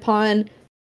based upon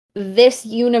this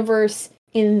universe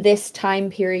in this time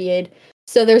period.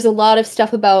 So there's a lot of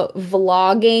stuff about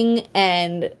vlogging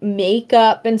and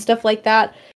makeup and stuff like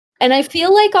that. And I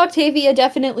feel like Octavia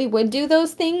definitely would do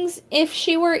those things if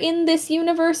she were in this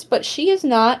universe, but she is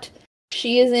not.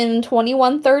 She is in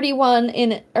 2131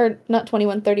 in or not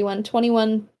 2131,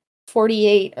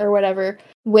 2148 or whatever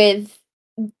with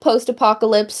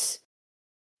post-apocalypse,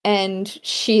 and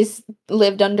she's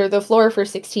lived under the floor for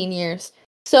 16 years.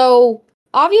 So,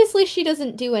 obviously she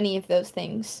doesn't do any of those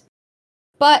things.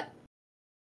 But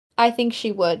I think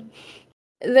she would.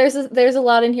 There's a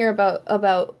lot in here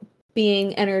about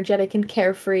being energetic and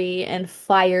carefree and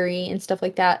fiery and stuff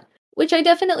like that, which I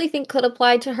definitely think could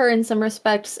apply to her in some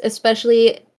respects,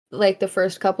 especially like the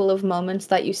first couple of moments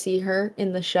that you see her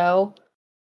in the show.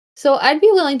 So, I'd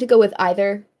be willing to go with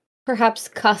either. Perhaps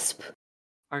Cusp.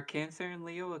 Are Cancer and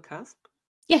Leo a cusp?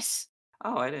 Yes,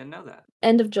 Oh, I didn't know that.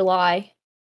 end of July.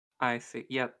 I see.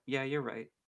 Yep. Yeah, you're right.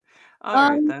 All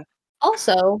right Um, then.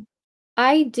 Also,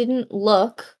 I didn't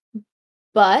look,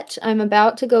 but I'm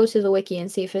about to go to the wiki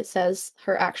and see if it says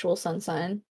her actual sun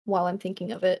sign while I'm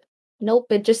thinking of it.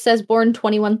 Nope, it just says born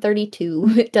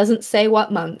 2132. It doesn't say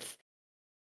what month.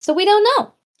 So we don't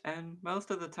know. And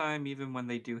most of the time, even when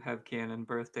they do have canon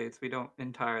birth dates, we don't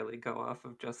entirely go off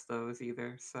of just those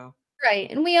either. So,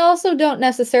 Right, and we also don't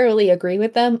necessarily agree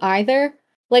with them either.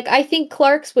 Like, I think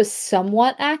Clark's was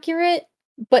somewhat accurate,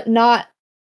 but not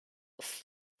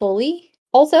fully.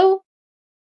 Also,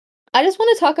 I just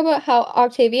want to talk about how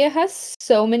Octavia has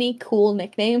so many cool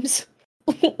nicknames.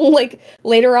 Like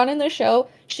later on in the show,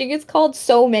 she gets called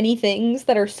so many things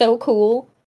that are so cool.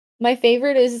 My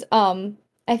favorite is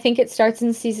I think it starts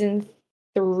in season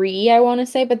 3, I want to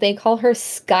say, but they call her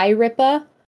Skyrippa,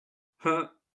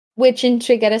 which in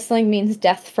Shigeta slang means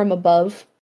death from above,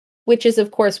 which is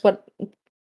of course what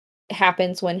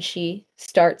happens when she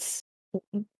starts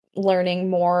learning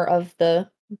more of the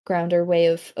grounder way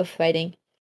of fighting.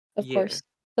 Of yeah. course.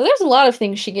 So there's a lot of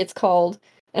things she gets called,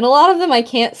 and a lot of them I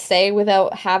can't say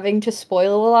without having to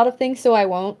spoil a lot of things, so I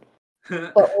won't.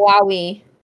 But wowie.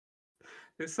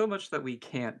 There's so much that we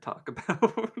can't talk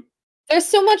about. There's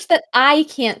so much that I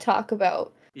can't talk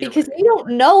about You're because right. we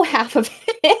don't know half of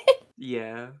it.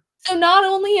 Yeah. So not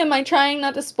only am I trying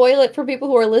not to spoil it for people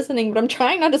who are listening, but I'm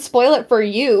trying not to spoil it for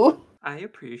you. I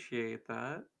appreciate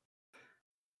that.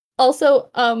 Also,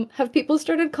 have people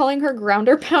started calling her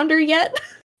Grounder Pounder yet?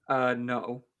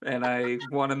 No. And I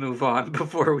want to move on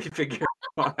before we figure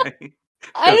out why.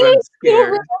 Because I'm I don't scared.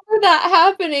 remember that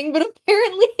happening, but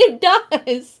apparently it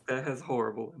does. That has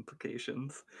horrible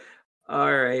implications.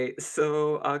 Alright,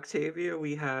 so Octavia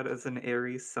we had as an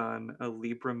Aries sun, a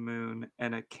Libra moon,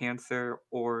 and a Cancer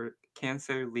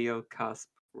Leo cusp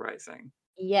rising.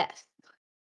 Yes.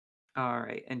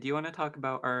 Alright, and do you want to talk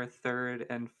about our third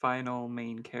and final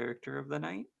main character of the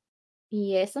night?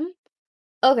 Yes.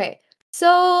 Okay,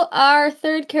 so our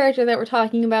third character that we're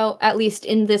talking about, at least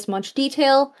in this much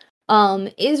detail,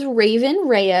 is Raven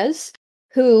Reyes,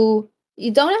 who you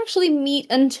don't actually meet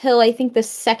until I think the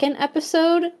second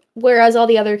episode, whereas all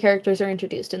the other characters are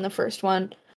introduced in the first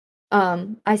one.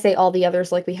 I say all the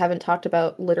others like we haven't talked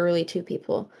about literally two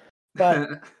people. But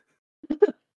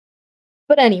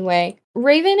anyway,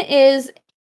 Raven is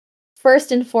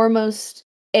first and foremost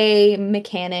a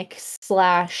mechanic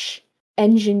slash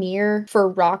engineer for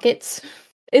rockets.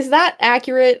 Is that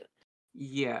accurate?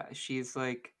 Yeah, she's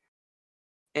like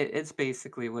it's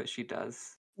basically what she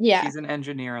does. Yeah. She's an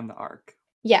engineer on the Ark.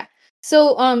 Yeah.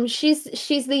 So she's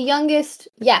the youngest.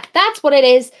 Yeah, that's what it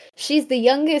is. She's the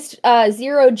youngest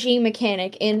zero G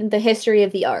mechanic in the history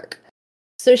of the Ark.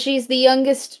 So she's the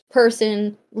youngest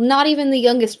person, not even the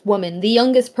youngest woman, the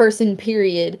youngest person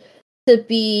period to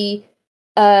be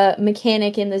a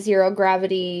mechanic in the zero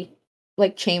gravity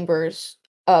like chambers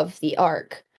of the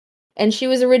Ark. And she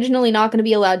was originally not going to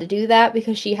be allowed to do that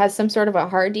because she has some sort of a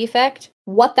heart defect.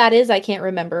 What that is, I can't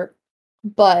remember.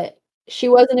 But she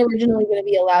wasn't originally going to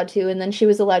be allowed to, and then she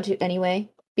was allowed to anyway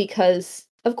because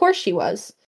of course she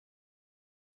was.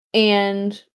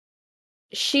 And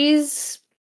she's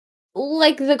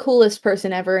like the coolest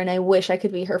person ever, and I wish I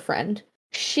could be her friend.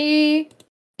 She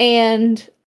and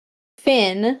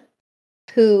Finn,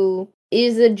 who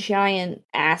is a giant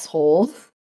asshole.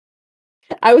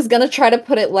 I was gonna try to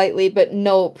put it lightly, but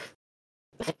nope.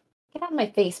 Get out of my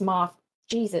face, moth.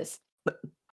 Jesus.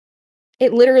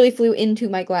 It literally flew into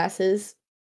my glasses.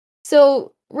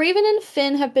 So, Raven and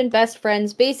Finn have been best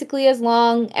friends basically as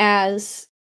long as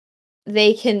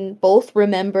they can both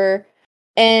remember,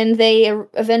 and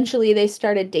eventually they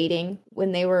started dating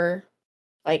when they were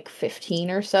like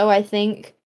 15 or so, I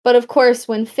think. But of course,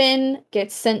 when Finn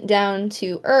gets sent down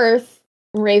to Earth,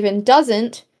 Raven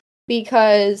doesn't,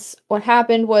 because what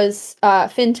happened was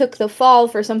Finn took the fall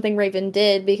for something Raven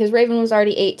did, because Raven was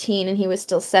already 18 and he was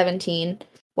still 17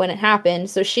 when it happened,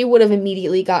 so she would have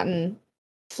immediately gotten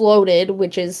floated,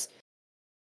 which is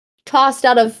tossed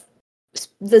out of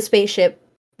the spaceship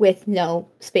with no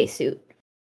spacesuit.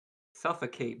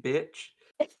 Suffocate, bitch.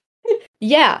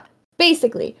 Yeah,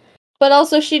 basically. But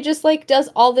also she just like does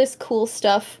all this cool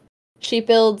stuff. She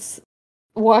builds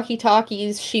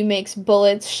walkie-talkies, she makes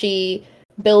bullets, she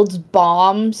builds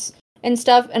bombs and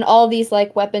stuff, and all these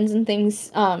like weapons and things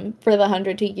for the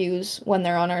 100 to use when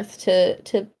they're on Earth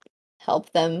to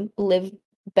help them live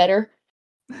better.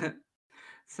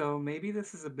 So maybe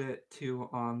this is a bit too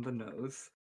on the nose,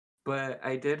 but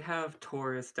I did have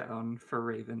Taurus down for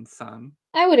Raven's son.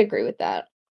 I would agree with that.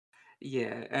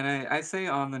 Yeah, and I say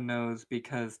on the nose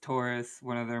because Taurus,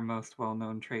 one of their most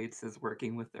well-known traits is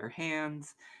working with their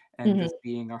hands and Mhm. just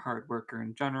being a hard worker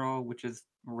in general, which is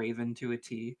Raven to a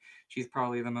T. She's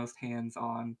probably the most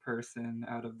hands-on person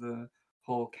out of the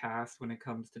whole cast when it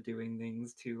comes to doing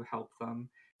things to help them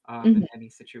in Mhm. any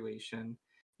situation.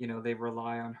 You know, they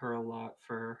rely on her a lot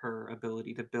for her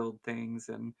ability to build things,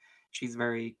 and she's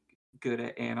very good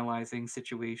at analyzing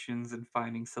situations and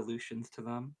finding solutions to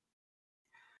them.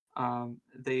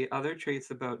 The other traits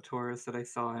about Taurus that I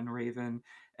saw in Raven,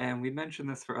 and we mentioned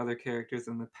this for other characters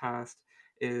in the past,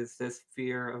 is this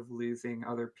fear of losing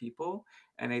other people.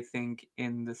 And I think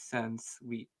in the sense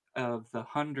we of the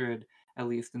 100, at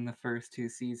least in the first two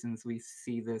seasons, we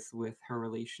see this with her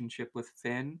relationship with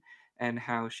Finn and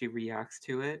how she reacts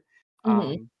to it.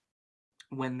 Mhm. Um,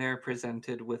 when they're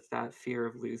presented with that fear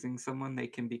of losing someone, they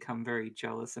can become very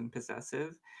jealous and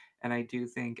possessive. And I do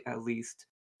think, at least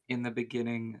in the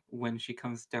beginning, when she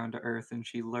comes down to Earth and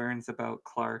she learns about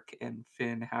Clark and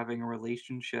Finn having a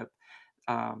relationship,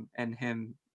 and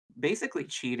him basically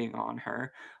cheating on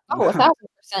her. Oh,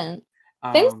 1,000%.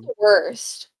 Finn's um, the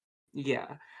worst.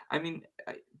 yeah, I mean,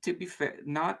 to be fair,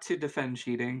 not to defend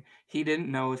cheating, he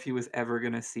didn't know if he was ever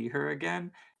gonna see her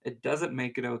again. It doesn't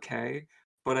make it okay,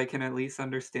 but I can at least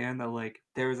understand that, like,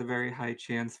 there was a very high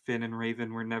chance Finn and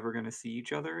Raven were never gonna see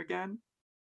each other again,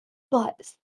 But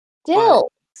but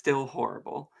still, still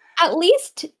horrible. at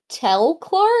least tell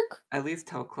Clark At least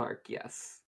tell Clark,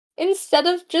 yes. instead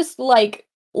of just like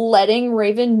letting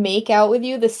Raven make out with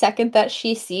you the second that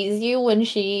she sees you when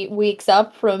she wakes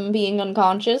up from being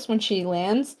unconscious when she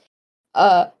lands.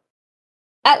 Uh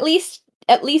at least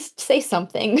say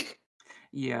something.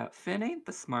 Yeah, Finn ain't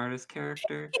the smartest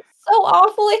character, It's so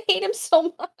awful. I hate him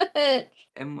so much.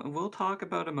 and we'll talk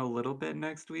about him a little bit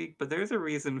next week, but there's a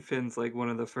reason Finn's like one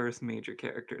of the first major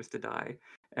characters to die,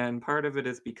 and part of it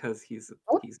is because he's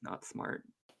not smart.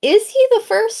 Is he the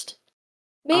first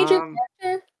major Um,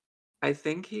 character? I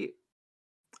think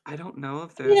I don't know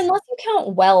if I mean, there's unless you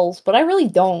count Wells, but I really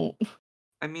don't.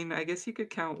 I mean, I guess you could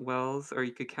count Wells or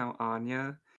you could count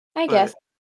Anya, I guess. but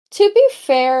To be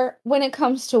fair, when it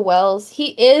comes to Wells, he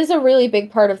is a really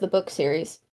big part of the book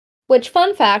series. Which,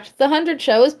 fun fact, The 100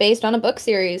 Show is based on a book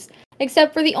series,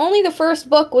 except for only the first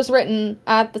book was written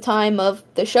at the time of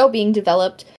the show being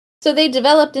developed, so they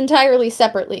developed entirely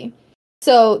separately.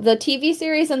 So the TV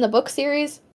series and the book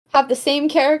series have the same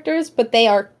characters, but they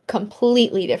are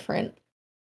completely different.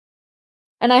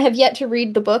 And I have yet to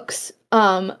read the books,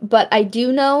 but I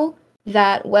do know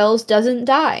that Wells doesn't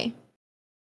die.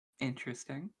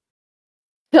 interesting.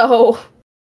 So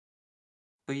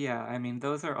But yeah, I mean,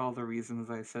 those are all the reasons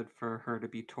I said for her to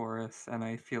be Taurus, and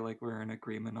I feel like we're in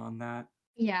agreement on that.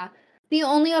 yeah. The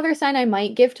only other sign I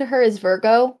might give to her is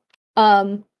Virgo,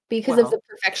 because of the Well,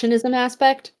 perfectionism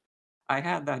aspect. I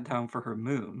had that down for her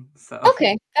moon, so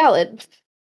Okay, valid.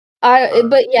 I uh,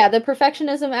 but yeah, the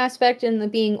perfectionism aspect and the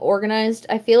being organized,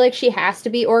 I feel like she has to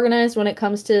be organized when it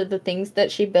comes to the things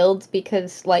that she builds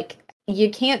because like you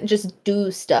can't just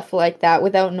do stuff like that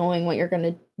without knowing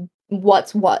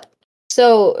what's what.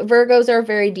 So Virgos are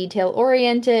very detail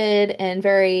oriented and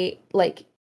very like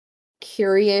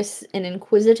curious and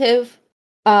inquisitive.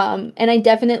 And I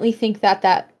definitely think that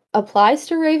that applies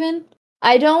to Raven.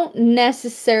 I don't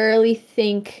necessarily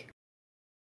think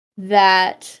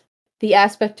that the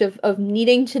aspect of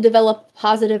needing to develop a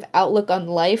positive outlook on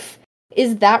life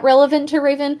is that relevant to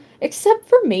Raven, except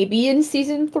for maybe in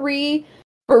season 3,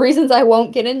 for reasons I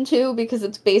won't get into because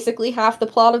it's basically half the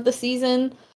plot of the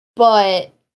season.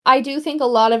 But I do think a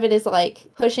lot of it is like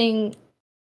pushing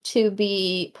to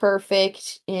be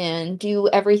perfect and do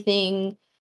everything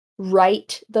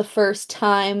right the first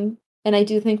time. And I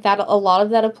do think that a lot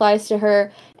of that applies to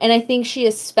her. And I think she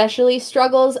especially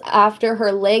struggles after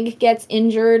her leg gets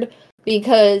injured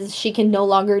because she can no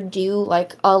longer do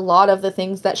like a lot of the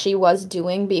things that she was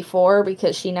doing before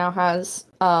because she now has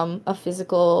a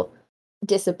physical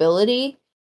disability.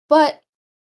 But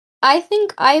I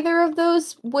think either of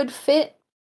those would fit.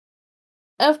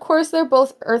 Of course, they're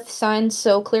both earth signs,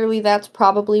 so clearly that's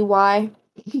probably why.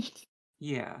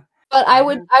 Yeah. But I have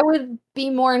I would be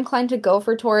more inclined to go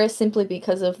for Taurus simply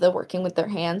because of the working with their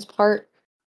hands part.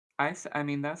 I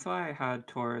mean, that's why I had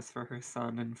Taurus for her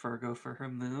sun and Virgo for her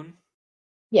moon.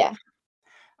 Yeah.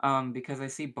 Because I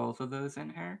see both of those in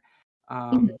her.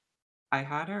 Mhm. I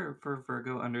had her for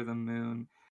Virgo under the moon.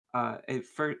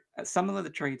 For some of the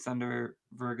traits under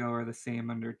Virgo are the same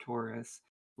under Taurus,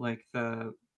 like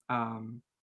the um,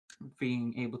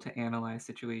 being able to analyze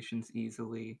situations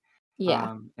easily,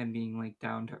 Yeah. and being like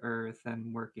down to earth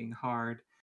and working hard.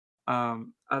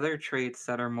 Other traits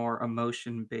that are more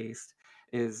emotion based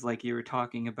is like you were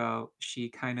talking about. She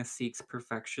kind of seeks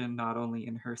perfection not only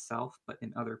in herself but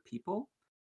in other people,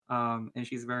 and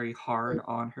she's very hard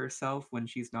on herself when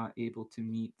she's not able to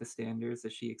meet the standards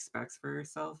that she expects for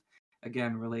herself.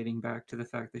 Again, relating back to the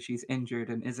fact that she's injured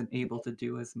and isn't able to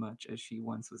do as much as she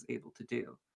once was able to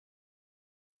do.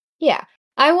 Yeah.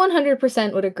 I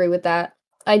 100% would agree with that.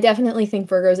 I definitely think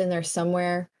Virgo's in there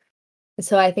somewhere.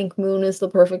 So I think Moon is the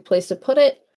perfect place to put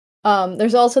it.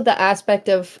 There's also the aspect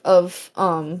of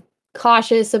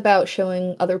cautious about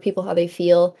showing other people how they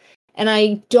feel. And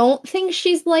I don't think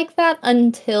she's like that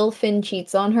until Finn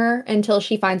cheats on her, until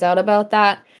she finds out about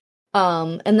that.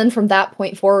 And then from that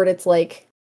point forward, it's like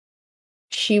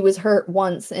she was hurt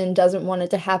once and doesn't want it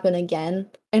to happen again.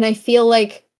 And I feel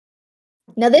like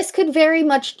now this could very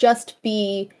much just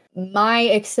be my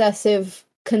excessive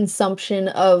consumption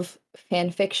of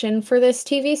fan fiction for this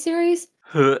TV series.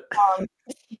 Um,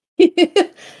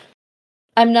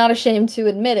 I'm not ashamed to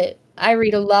admit it. I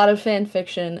read a lot of fan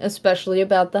fiction, especially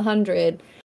about the 100,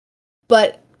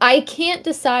 but I can't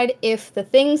decide if the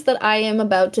things that I am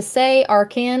about to say are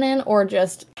canon or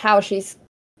just how she's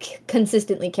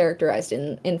consistently characterized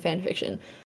in fan fiction.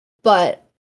 But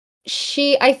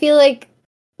I feel like,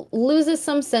 loses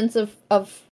some sense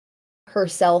of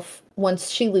herself once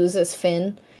she loses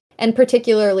Finn, and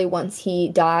particularly once he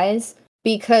dies,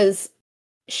 because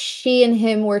she and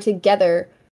him were together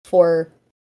for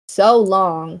so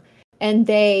long, and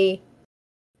they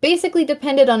basically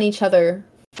depended on each other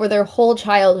for their whole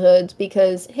childhoods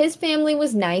because his family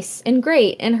was nice and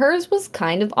great, and hers was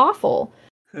kind of awful.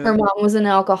 Her mom was an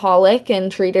alcoholic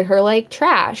and treated her like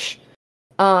trash.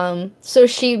 So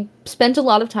she spent a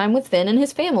lot of time with Finn and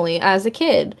his family as a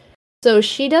kid. So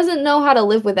she doesn't know how to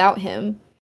live without him,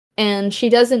 and she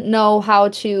doesn't know how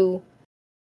to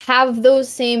have those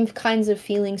same kinds of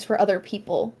feelings for other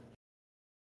people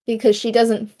because she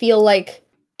doesn't feel like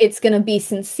it's going to be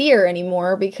sincere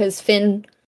anymore because Finn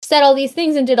said all these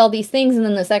things and did all these things, and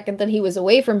then the second that he was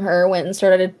away from her went and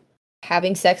started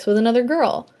having sex with another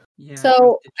girl. Yeah, trust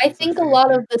So I issues with think family.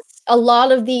 a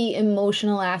lot of the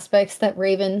emotional aspects that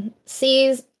Raven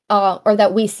sees, or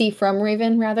that we see from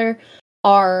Raven rather,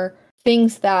 are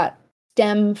things that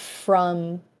stem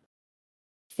from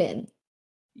Finn,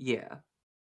 Yeah.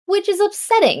 which is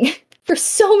upsetting for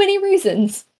so many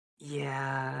reasons.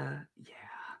 Yeah. Yeah.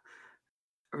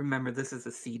 Remember, this is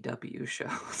a CW show,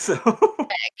 so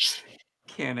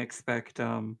can't expect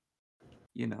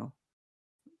you know,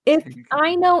 If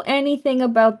I know anything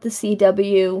about the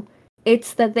CW,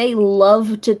 it's that they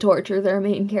love to torture their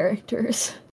main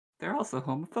characters. they're also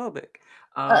homophobic.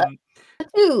 Uh, Um,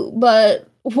 too, but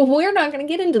we're not going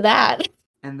to get into that.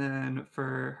 and then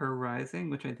for her rising,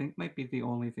 which I think might be the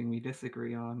only thing we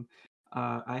disagree on,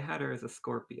 I had her as a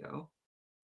Scorpio.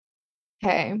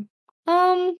 Okay.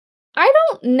 I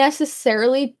don't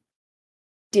necessarily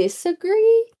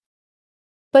disagree,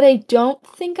 but I don't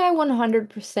think I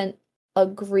 100%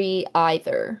 agree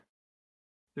either.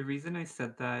 The reason I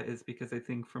said that is because I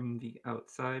think from the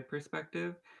outside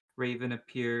perspective, Raven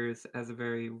appears as a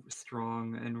very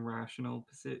strong and rational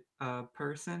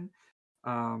person.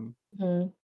 Um,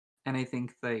 Mhm. and I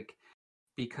think like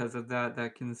because of that,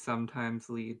 that can sometimes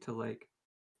lead to like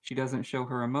she doesn't show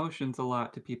her emotions a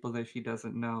lot to people that she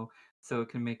doesn't know, so it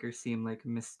can make her seem like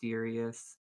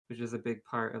mysterious, which is a big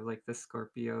part of like the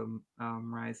Scorpio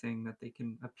rising, that they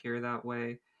can appear that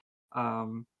way.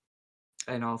 Um,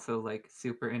 and also like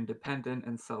super independent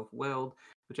and self-willed,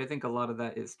 which I think a lot of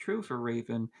that is true for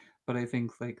Raven, but I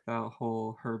think like that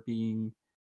whole her being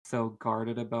so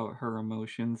guarded about her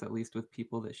emotions, at least with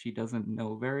people that she doesn't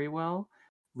know very well,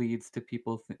 leads to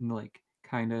people like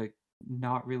kind of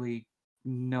not really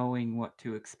knowing what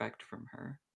to expect from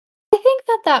her. I think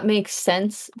that that makes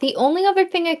sense. The only other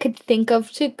thing I could think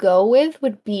of to go with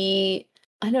would be,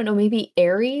 I don't know, maybe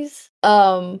Aries.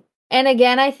 And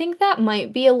again, I think that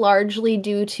might be largely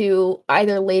due to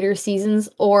either later seasons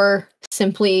or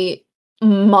simply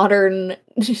modern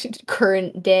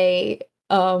current day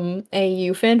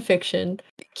AU fan fiction.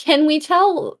 Can we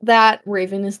tell that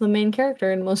Raven is the main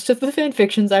character in most of the fan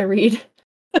fictions I read?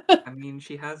 I mean,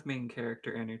 she has main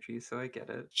character energy, so I get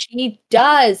it. She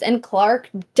does, and Clark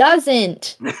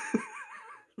doesn't.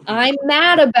 I'm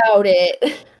mad Fair. about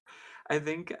it. I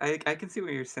think I can see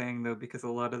what you're saying though, because a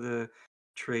lot of the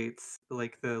traits,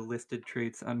 like the listed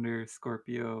traits under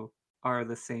Scorpio, are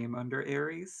the same under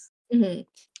Aries. Mhm.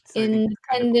 So I think it's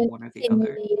kind of a Independent, one or the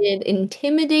other. opinionated,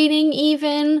 intimidating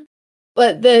even,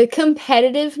 but the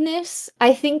competitiveness,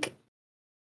 I think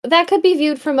that could be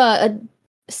viewed from a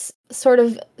sort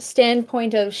of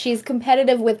standpoint of she's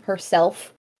competitive with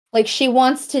herself. Like, she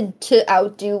wants to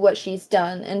outdo what she's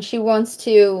done, and she wants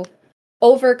to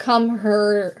overcome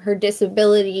her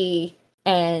disability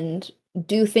and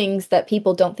do things that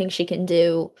people don't think she can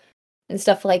do and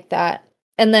stuff like that.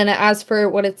 And then as for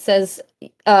what it says,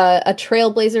 a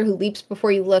trailblazer who leaps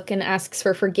before you look and asks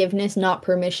for forgiveness, not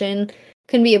permission,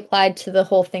 can be applied to the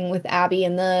whole thing with Abby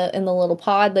in the little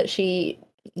pod that she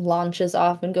launches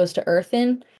off and goes to Earth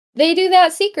in. They do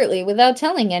that secretly without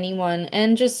telling anyone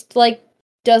and just like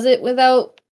does it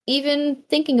without even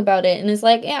thinking about it and is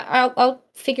like, yeah, I'll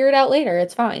figure it out later.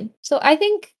 It's fine. So I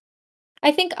think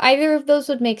either of those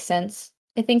would make sense.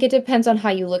 I think it depends on how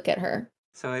you look at her.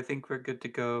 So I think we're good to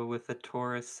go with a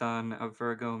Taurus sun, a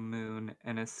Virgo moon,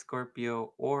 and a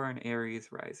Scorpio or an Aries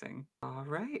rising. All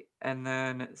right. And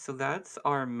then, so that's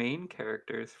our main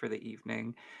characters for the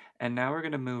evening. And now we're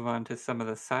going to move on to some of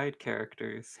the side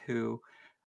characters who,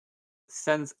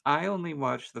 since I only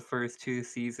watched the first two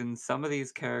seasons, some of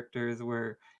these characters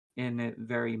were in it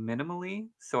very minimally,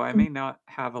 so I may not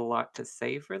have a lot to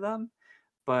say for them,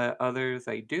 but others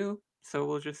I do, so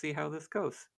we'll just see how this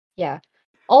goes. Yeah.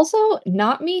 Also,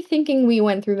 not me thinking we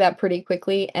went through that pretty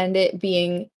quickly and it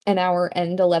being an hour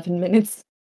and 11 minutes.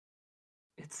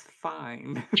 It's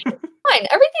fine. Fine,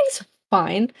 everything's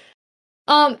fine.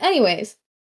 Anyways,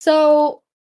 so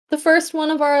the first one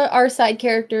of our side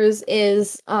characters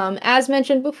is as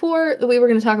mentioned before, that we were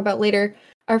going to talk about later.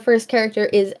 Our first character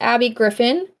is Abby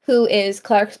Griffin, who is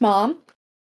Clark's mom.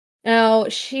 Now,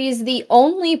 she's the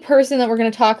only person that we're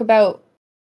going to talk about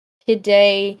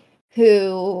today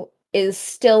who is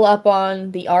still up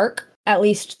on the arc, at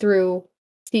least through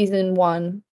season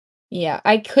 1. Yeah,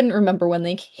 I couldn't remember when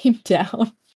they came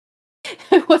down.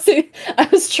 I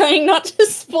was trying not to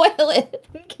spoil it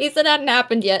in case it hadn't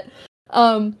happened yet.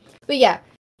 But yeah,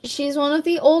 she's one of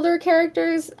the older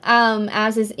characters,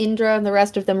 as is Indra, and the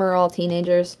rest of them are all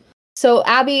teenagers. So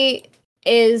Abby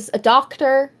is a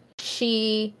doctor.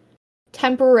 She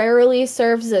temporarily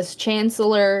serves as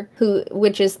chancellor,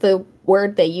 which is the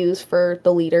word they use for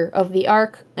the leader of the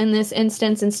arc in this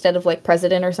instance instead of like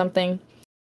president or something.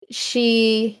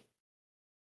 She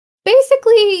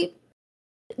basically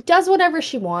does whatever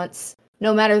she wants,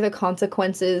 no matter the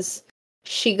consequences.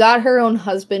 She got her own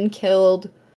husband killed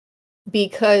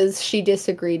because she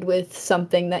disagreed with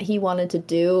something that he wanted to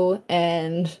do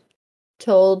and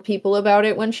told people about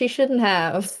it when she shouldn't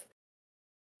have.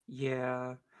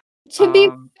 Yeah. To be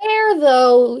Um, fair,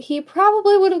 though, he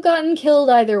probably would have gotten killed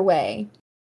either way.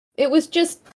 It was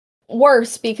just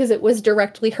worse because it was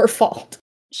directly her fault.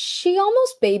 She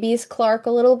almost babies Clark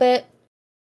a little bit,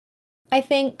 I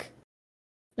think.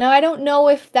 Now, I don't know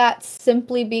if that's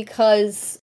simply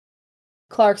because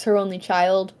Clark's her only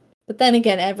child, but then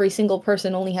again, every single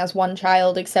person only has one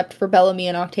child except for Bellamy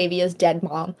and Octavia's dead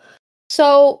mom.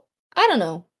 So, I don't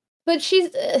know. But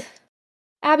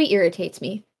Abby irritates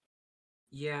me.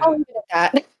 I'll yeah. leave it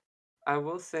at that. I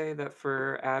will say that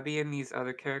for Abby and these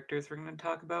other characters we're going to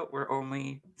talk about, we're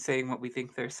only saying what we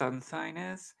think their sun sign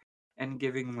is and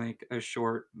giving like a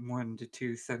short 1 to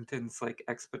 2 sentence like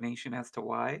explanation as to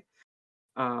why.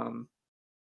 Um,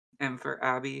 And for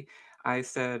Abby, I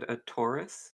said a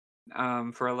Taurus,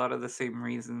 for a lot of the same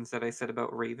reasons that I said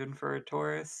about Raven for a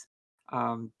Taurus,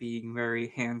 being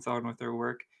very hands-on with her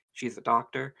work. She's a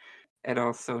doctor, and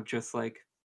also just like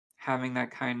having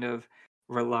that kind of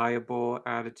reliable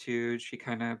attitude. She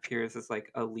kind of appears as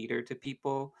like a leader to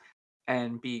people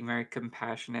and being very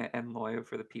compassionate and loyal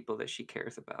for the people that she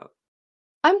cares about.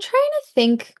 I'm trying to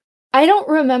think. I don't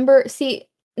remember. See,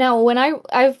 now when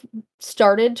I've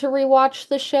started to rewatch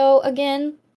the show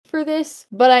again for this,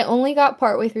 but I only got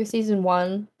partway through season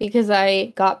 1 because I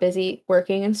got busy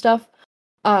working and stuff.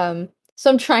 So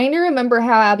I'm trying to remember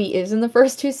how Abby is in the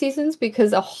first 2 seasons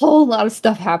because a whole lot of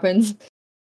stuff happens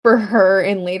for her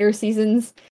in later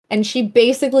seasons, and she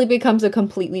basically becomes a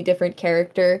completely different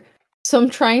character. So I'm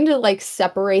trying to like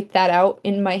separate that out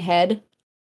in my head.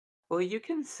 Well, you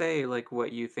can say like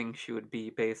what you think she would be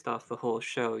based off the whole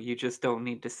show. You just don't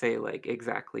need to say like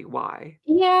exactly why.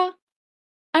 Yeah,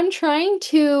 I'm trying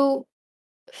to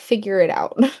figure it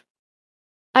out.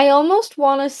 I almost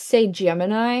want to say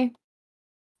Gemini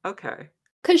Okay.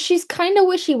 because she's kind of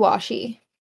wishy-washy.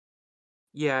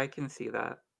 Yeah, I can see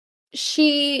that.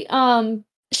 She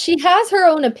she has her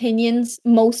own opinions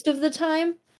most of the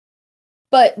time,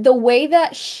 but the way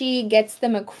that she gets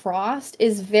them across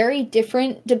is very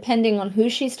different depending on who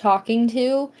she's talking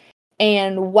to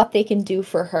and what they can do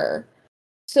for her.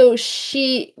 So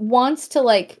she wants to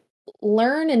like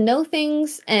learn and know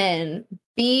things and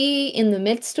be in the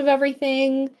midst of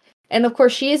everything. And of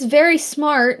course, she is very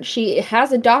smart. She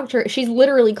has a doctorate. She's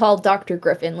literally called Dr.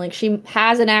 Griffin. Like she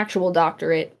has an actual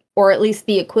doctorate, or at least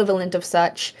the equivalent of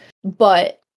such.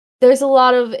 But there's a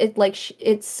lot of it. Like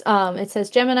it says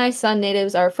Gemini Sun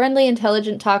natives are friendly,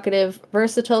 intelligent, talkative,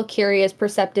 versatile, curious,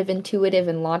 perceptive, intuitive,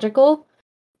 and logical.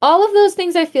 All of those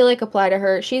things I feel like apply to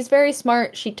her. She's very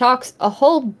smart. She talks a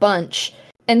whole bunch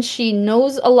and she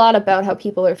knows a lot about how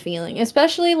people are feeling,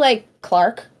 especially like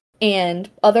Clark and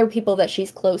other people that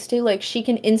she's close to. Like she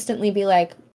can instantly be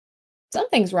like,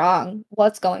 something's wrong.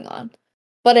 What's going on?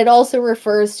 But it also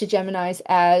refers to Geminis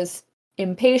as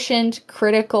impatient,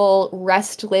 critical,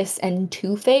 restless, and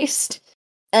two-faced.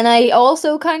 And I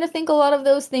also kind of think a lot of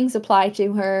those things apply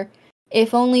to her,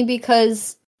 if only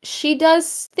because she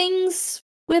does things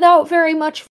without very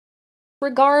much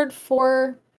regard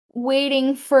for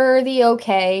waiting for the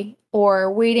okay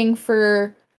or waiting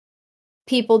for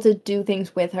people to do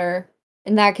things with her.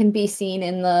 And that can be seen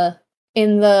in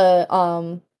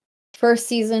the first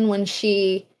season when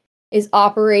she is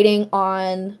operating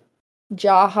on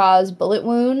Jaha's bullet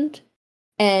wound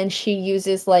and she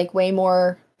uses like way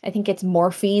more, I think it's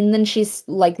morphine than she's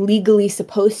like legally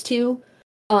supposed to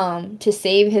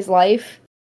save his life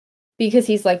because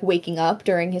he's like waking up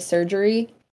during his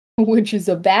surgery, which is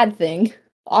a bad thing,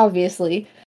 obviously.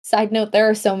 Side note, there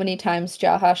are so many times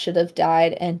Jaha should have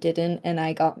died and didn't, and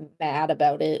I got mad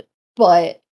about it.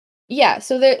 But yeah,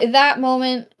 so there that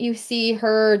moment you see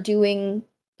her doing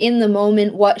in the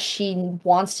moment what she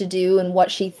wants to do and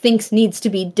what she thinks needs to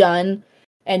be done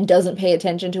and doesn't pay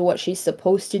attention to what she's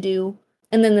supposed to do.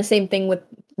 And then the same thing with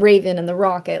Raven and the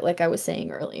rocket, like I was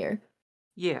saying earlier.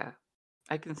 Yeah,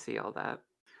 I can see all that.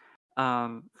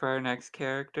 For our next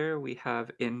character, we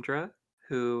have Indra,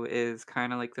 who is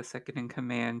kind of like the second in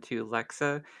command to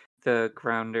Lexa, the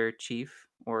Grounder chief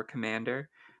or commander.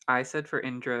 I said for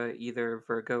Indra either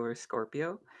Virgo or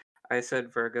Scorpio. I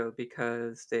said Virgo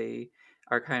because they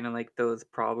are kind of like those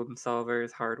problem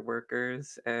solvers, hard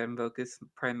workers, and focus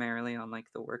primarily on like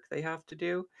the work they have to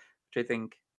do, which I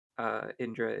think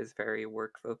Indra is very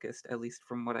work focused, at least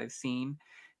from what I've seen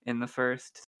in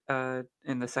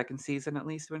in the second season at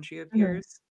least when she Mhm.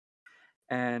 appears.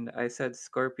 And I said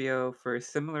Scorpio for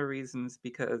similar reasons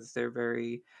because they're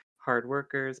very hard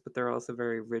workers, but they're also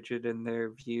very rigid in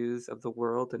their views of the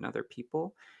world and other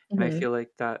people. And I Mhm. feel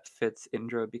like that fits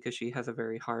Indra because she has a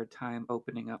very hard time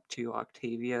opening up to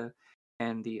Octavia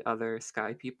and the other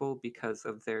sky people because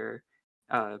of their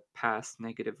past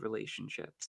negative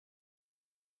relationships.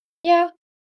 Yeah,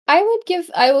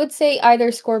 I would say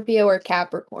either Scorpio or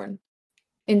Capricorn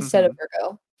instead of Hmm.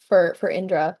 Virgo for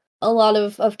Indra. A lot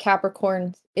of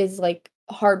Capricorn is like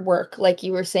hard work, like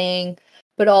you were saying,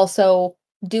 but also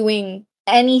doing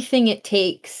anything it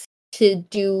takes to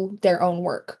do their own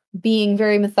work. Being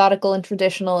very methodical and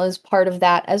traditional is part of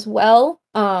that as well.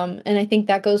 And I think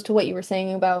that goes to what you were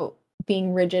saying about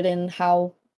being rigid in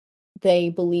how they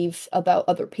believe about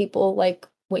other people, like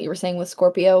what you were saying with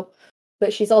Scorpio.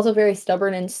 But she's also very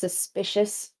stubborn and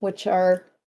suspicious, which are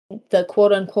the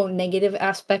quote unquote negative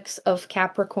aspects of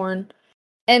Capricorn.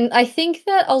 And I think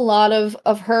that a lot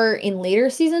of her in later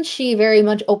seasons, she very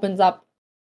much opens up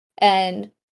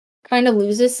and kind of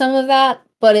loses some of that.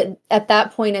 but at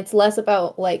that point, it's less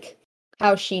about, like,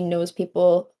 how she knows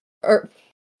people, or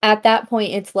at that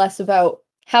point, it's less about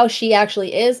how she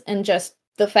actually is and just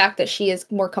the fact that she is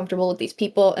more comfortable with these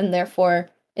people and therefore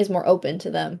is more open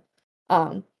to them.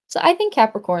 So I think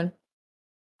Capricorn.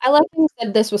 I like how you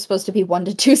said this was supposed to be 1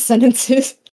 to 2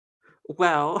 sentences.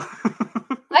 Well,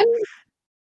 I'm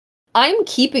I'm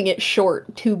keeping it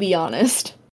short, to be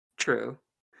honest. true.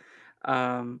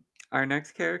 Um, our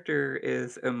next character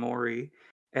is Emori,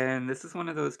 and this is one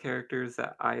of those characters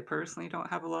that I personally don't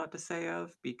have a lot to say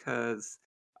of because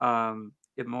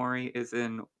Emori is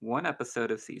in one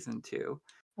episode of season 2,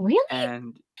 Really?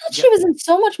 and I thought she yep, was in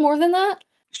so much more than that.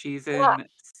 she's Wow. in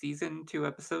season 2,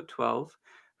 episode 12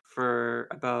 for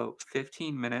about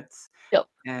 15 minutes. Yep.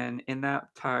 And in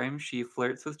that time, she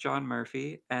flirts with John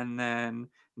Murphy and then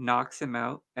knocks him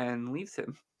out and leaves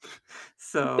him.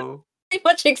 So, Pretty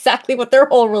much exactly what their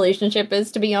whole relationship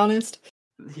is, to be honest.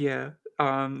 yeah.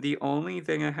 The only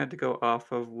thing I had to go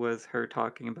off of was her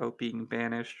talking about being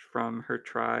banished from her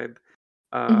tribe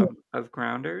Mhm, of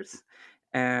grounders.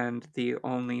 And the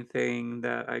only thing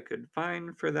that I could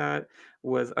find for that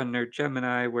was under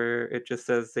Gemini, where it just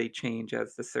says they change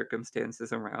as the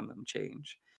circumstances around them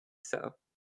change. So,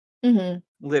 mhm.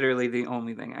 literally the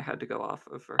only thing I had to go off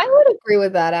of for I her. would agree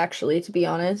with that, actually, to be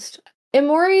honest.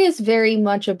 Emori is very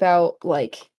much about,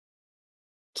 like,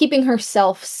 keeping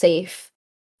herself safe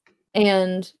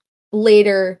and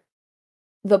later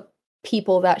the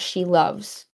people that she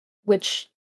loves, which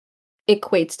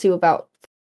equates to about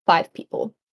 5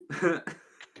 people.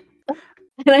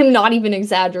 And I'm not even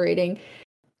exaggerating.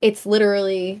 It's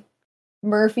literally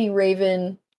Murphy,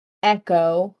 Raven,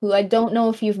 Echo, who I don't know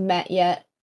if you've met yet.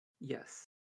 Yes.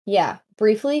 Yeah,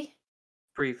 briefly?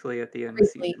 Briefly at the end of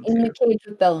Briefly, season in the 2. cage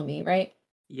with Bellamy, right?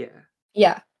 Yeah.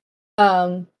 Yeah.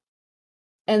 Um,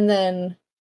 and then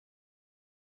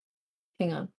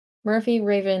hang on. Murphy,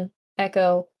 Raven,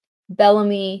 Echo,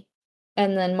 Bellamy,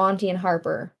 and then Monty and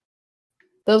Harper.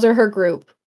 Those are her group.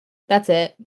 That's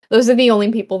it. Those are the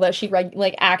only people that she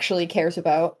like actually cares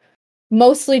about.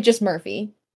 Mostly just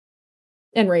Murphy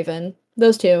and Raven.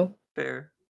 Those two.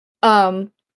 Fair.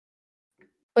 Um,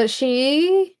 but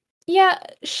yeah,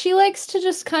 she likes to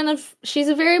just kind of she's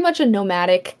a very much a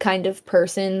nomadic kind of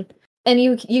person. And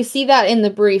you see that in the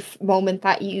brief moment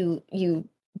that you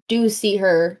do see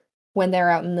her when they're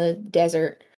out in the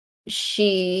desert.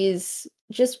 She's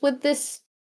just with this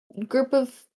group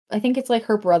of, I think it's like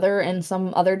her brother and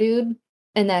some other dude,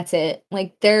 and that's it.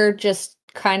 Like they're just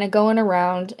kind of going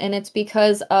around, and it's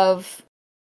because of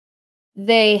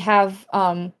they have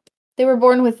they were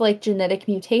born with like genetic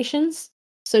mutations.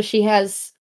 So she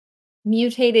has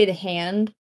mutated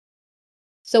hand.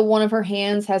 So one of her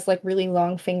hands has like really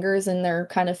long fingers and they're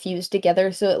kind of fused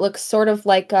together, so it looks sort of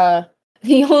like the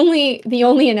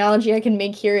only analogy I can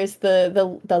make here is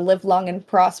the live long and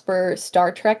prosper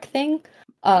Star Trek thing.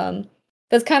 Um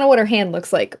that's kind of what her hand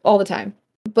looks like all the time.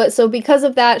 But so because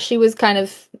of that, she was kind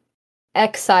of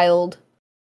exiled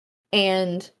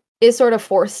and is sort of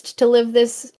forced to live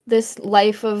this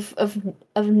life of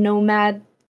nomadicness.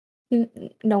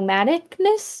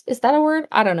 Is that a word?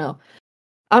 I don't know.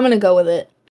 I'm gonna go with it.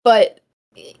 But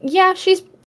yeah, she's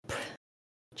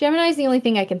Gemini's the only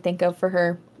thing I can think of for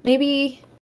her. Maybe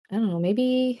I don't know,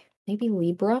 maybe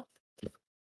Libra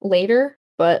later,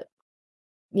 but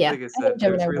yeah, Like I I think said,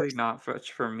 Gemini there's really works. not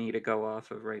much for me to go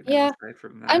off of right now Yeah, aside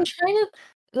from I'm that. trying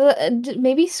to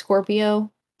maybe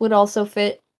Scorpio would also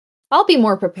fit. I'll be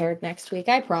more prepared next week,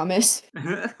 I promise.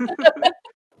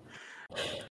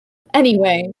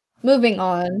 Anyway, moving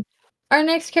on. Our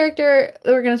next character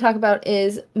that we're going to talk about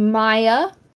is Maya,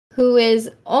 who is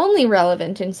only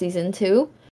relevant in season 2.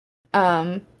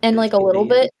 And Is like a she little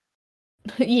the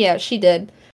bit. Yeah, she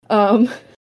did. Um,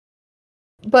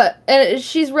 but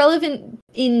she's relevant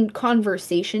in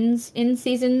conversations in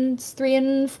seasons 3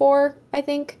 and 4, I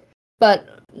think. But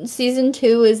season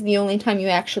 2 is the only time you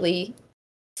actually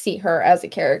see her as a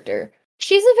character.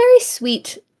 She's a very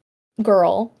sweet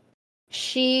girl.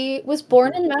 She was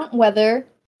born in Mount Weather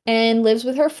and lives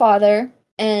with her father.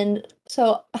 And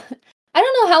so I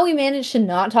don't know how we managed to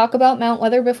not talk about Mount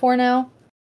Weather before now,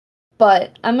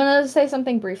 but I'm gonna say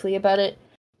something briefly about it.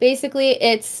 Basically,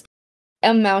 it's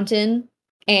a mountain,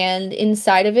 and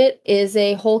inside of it is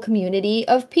a whole community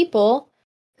of people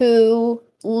who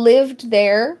lived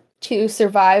there to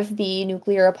survive the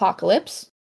nuclear apocalypse,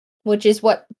 which is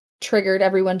what triggered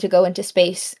everyone to go into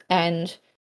space and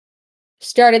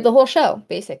started the whole show,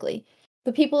 basically.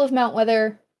 The people of Mount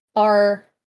Weather are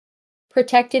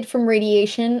protected from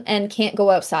radiation and can't go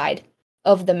outside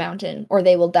of the mountain or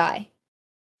they will die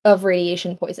of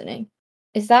radiation poisoning.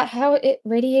 Is that how it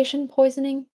radiation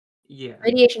poisoning? Yeah.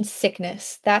 Radiation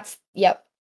sickness. That's yep.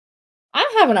 I'm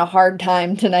having a hard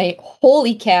time tonight.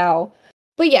 Holy cow.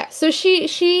 But yeah, so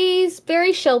she's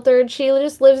very sheltered. She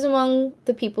just lives among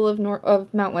the people of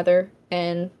Mount Weather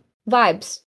and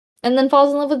vibes. And then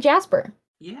falls in love with Jasper.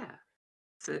 Yeah.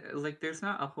 So, like, there's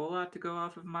not a whole lot to go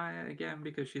off of Maya again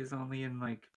because she's only in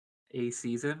like a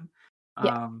season.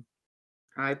 Yeah. Um,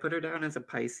 I put her down as a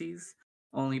Pisces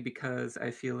only because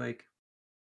I feel like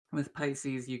with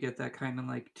Pisces you get that kind of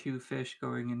like two fish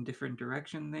going in different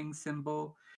direction thing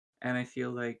symbol, and I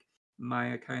feel like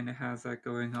Maya kind of has that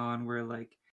going on where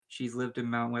like she's lived in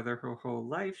Mount Weather her whole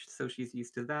life, so she's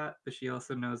used to that, but she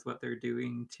also knows what they're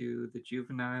doing to the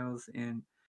juveniles in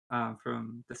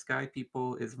from the Sky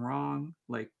People is wrong,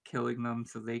 like killing them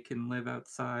so they can live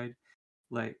outside.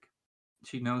 Like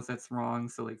she knows that's wrong,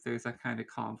 so like there's that kind of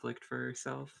conflict for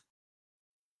herself.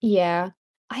 Yeah.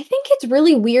 I think it's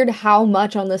really weird how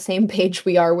much on the same page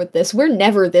we are with this. We're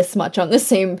never this much on the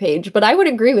same page, but I would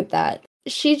agree with that.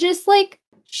 She just like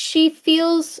she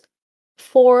feels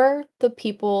for the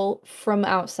people from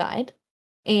outside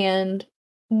and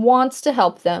wants to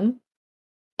help them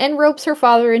and ropes her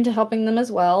father into helping them as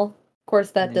well. Of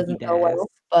course, And that then he doesn't go dies.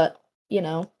 well, but you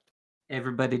know,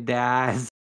 Everybody dies.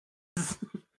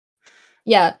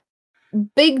 yeah,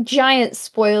 big giant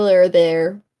spoiler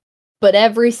there. But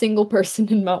every single person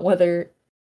in Mount Weather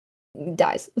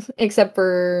dies except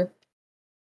for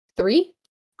three.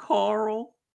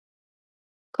 Carl.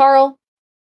 Carl,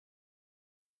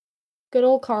 good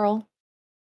old Carl.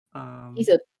 He's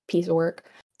Um, a piece of work.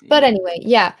 But yeah. anyway,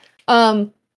 yeah.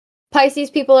 Pisces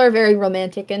people are very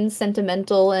romantic and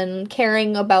sentimental and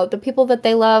caring about the people that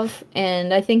they love,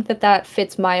 and I think that that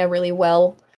fits Maya really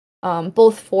well,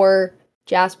 both for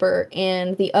Jasper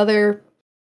and the other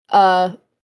uh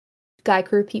Guy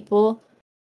Crew people,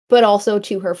 but also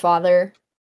to her father.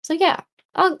 So yeah,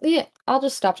 I'll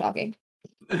just stop talking.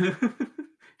 How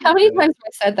You're many good. times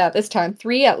have I said that this time?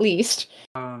 three at least.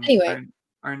 Um, Anyway, our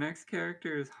our next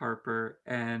character is Harper,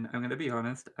 and I'm gonna be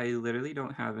honest, I literally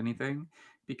don't have anything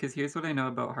because here's what I know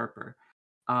about Harper.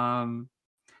 Um,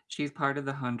 she's part of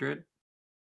the 100,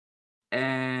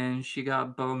 and she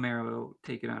got bone marrow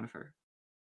taken out of her.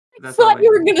 I That's all thought I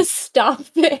you were know. gonna stop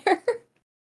there.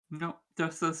 No,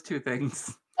 just those two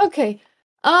things. Okay.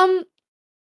 Um,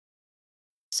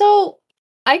 so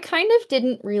I kind of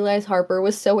didn't realize Harper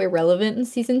was so irrelevant in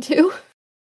season two.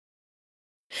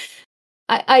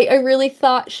 I really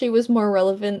thought she was more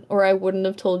relevant, or I wouldn't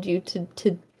have told you to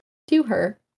do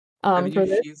her. I mean, For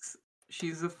this.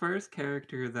 she's the first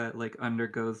character that like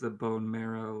undergoes a bone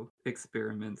marrow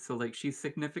experiment, so like she's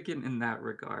significant in that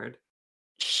regard.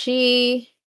 She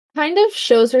kind of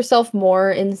shows herself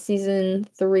more in season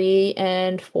 3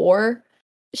 and 4.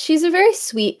 She's a very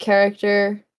sweet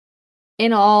character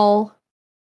in all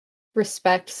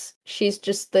respects. She's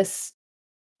just this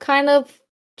kind of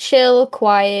chill,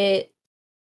 quiet,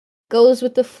 goes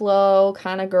with the flow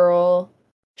kind of girl.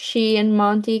 She and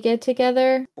Monty get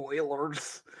together.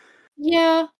 Spoilers.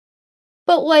 Yeah,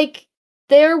 but like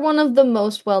they're one of the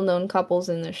most well-known couples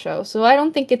in the show, so I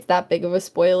don't think it's that big of a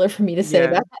spoiler for me to say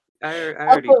Yeah, that. I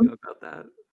already Um, know about that.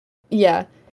 yeah.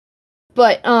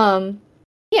 But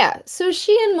yeah, so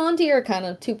she and Monty are kind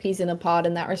of two peas in a pod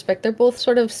in that respect. They're both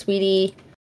sort of sweetie,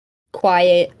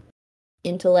 quiet,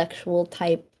 intellectual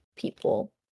type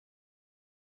people.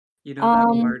 You know that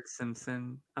Um Bart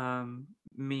Simpson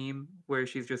meme where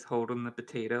she's just holding the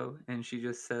potato and she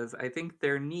just says, "I think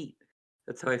they're neat."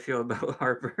 That's how I feel about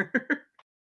Harper.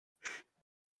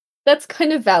 that's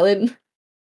kind of valid.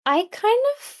 I kind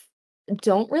of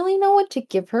don't really know what to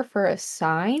give her for a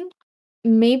sign.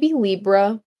 Maybe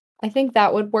Libra. I think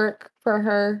that would work for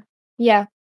her. Yeah,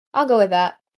 I'll go with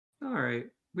that. All right,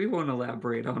 we won't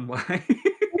elaborate on why.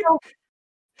 No.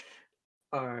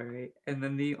 All right, and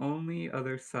then the only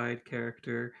other side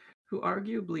character who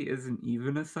arguably isn't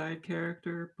even a side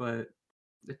character, but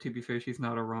to be fair, she's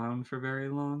not around for very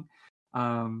long.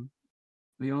 Um,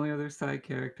 The only other side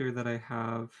character that I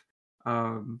have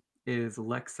is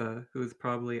Lexa, who is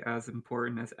probably as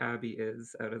important as Abby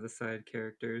is out of the side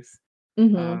characters.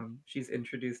 Mhm. She's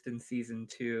introduced in season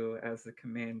 2 as the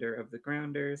commander of the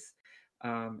Grounders,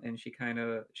 and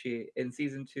she in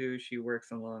season 2 she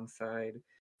works alongside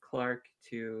Clark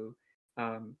to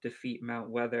defeat Mount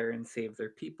Weather and save their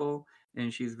people.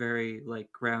 And she's very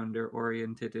like grounder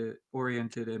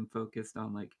oriented and focused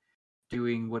on like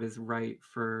doing what is right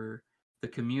for the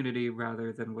community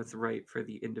rather than what's right for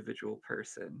the individual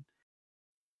person.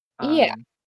 Yeah. Um,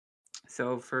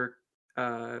 so for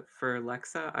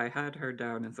Lexa, I had her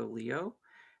down as a Leo.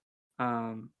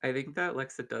 I think that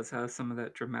Lexa does have some of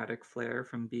that dramatic flair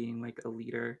from being like a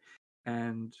leader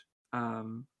and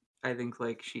um, I think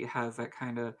like she has that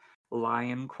kind of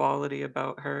lion quality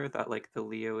about her that like the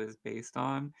Leo is based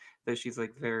on, that she's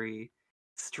like very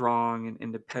strong and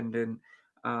independent,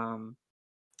 um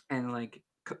and like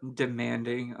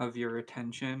demanding of your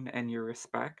attention and your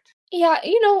respect. Yeah,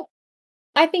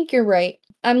 I think you're right.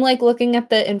 I'm like looking at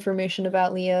the information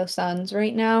about Leo suns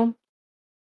right now,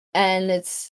 and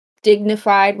it's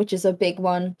dignified, which is a big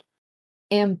one.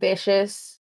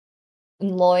 Ambitious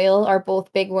and loyal are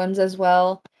both big ones as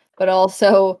well, but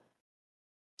also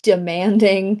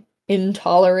demanding,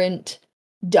 intolerant,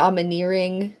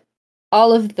 domineering,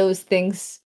 all of those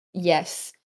things.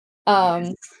 Yes. Yes.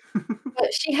 Um,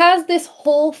 but she has this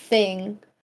whole thing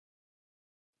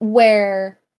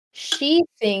where she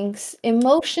thinks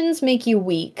emotions make you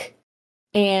weak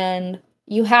and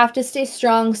you have to stay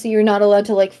strong so you're not allowed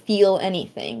to like feel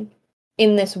anything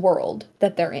in this world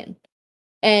that they're in.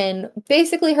 And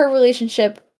basically her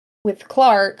relationship with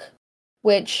Clark,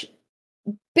 which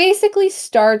basically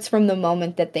starts from the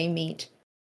moment that they meet,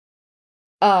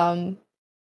 um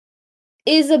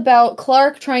is about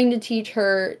Clark trying to teach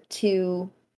her to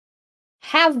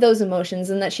have those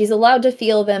emotions and that she's allowed to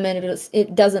feel them and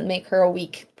it doesn't make her a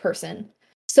weak person.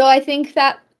 So I think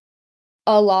that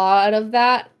a lot of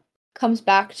that comes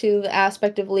back to the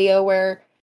aspect of Leo where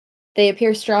they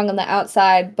appear strong on the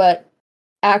outside but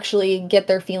actually get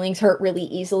their feelings hurt really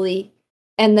easily,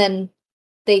 and then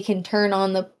they can turn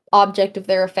on the object of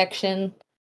their affection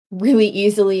really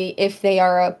easily if they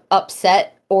are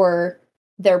upset or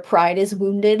their pride is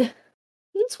wounded.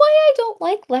 That's why I don't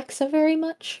like Lexa very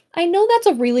much. I know that's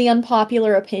a really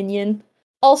unpopular opinion.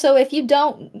 Also, if you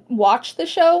don't watch the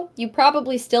show, you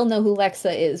probably still know who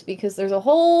Lexa is because there's a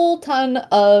whole ton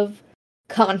of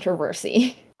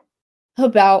controversy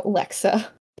about Lexa.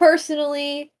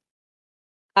 Personally,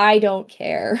 I don't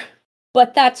care.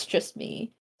 But that's just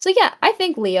me. So yeah, I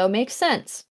think Leo makes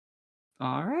sense.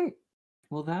 All right.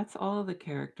 Well, that's all of the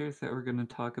characters that we're going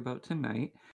to talk about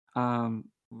tonight.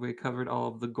 We covered all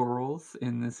of the girls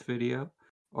in this video,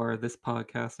 or this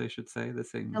podcast, I should say, the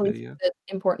same At least video. the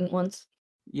important ones.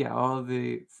 Yeah, all of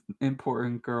the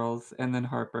important girls, and then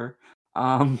Harper.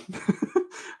 Um,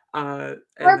 and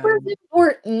Harper's then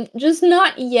important, just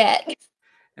not yet.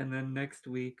 next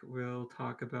week we'll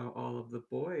talk about all of the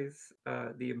boys,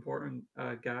 the important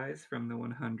guys from the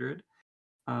 100.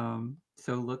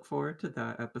 So look forward to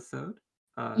that episode.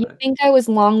 You think I was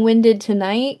long-winded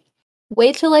tonight?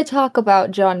 Wait till I talk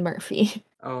about John Murphy.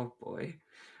 Oh boy.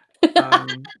 I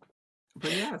Um,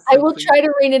 but yeah, so will please, try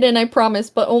to rein it in, I promise,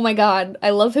 but oh my god,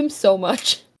 I love him so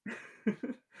much.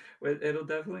 it'll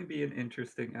definitely be an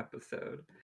interesting episode.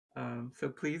 So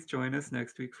please join us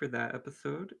next week for that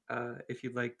episode. If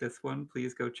you like this one,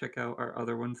 please go check out our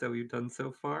other ones that we've done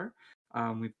so far.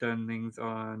 We've done things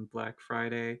on Black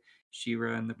Friday,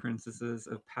 She-Ra and the Princesses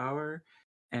of Power,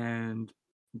 and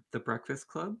The Breakfast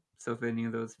Club. So if any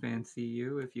of those fancy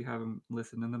you, if you haven't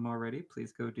listened to them already,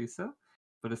 please go do so.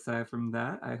 But aside from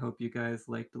that, I hope you guys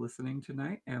liked listening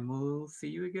tonight, and we'll see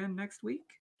you again next week.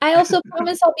 I also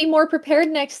promise I'll be more prepared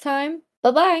next time.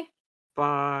 Bye-bye.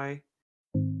 Bye.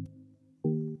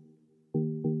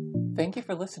 Thank you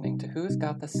for listening to Who's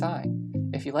Got the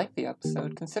Sign. If you liked the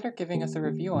episode, consider giving us a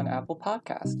review on Apple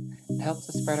Podcast. It helps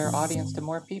us spread our audience to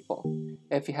more people.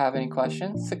 If you have any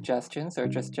questions, suggestions, or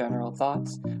just general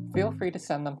thoughts, feel free to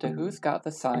send them to who's got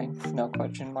the sign, no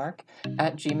question mark,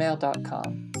 at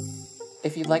gmail.com.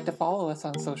 If you'd like to follow us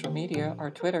on social media, our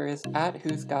Twitter is at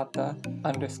who's got the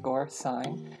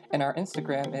 _sign, and our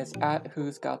Instagram is at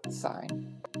who's got the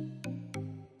sign.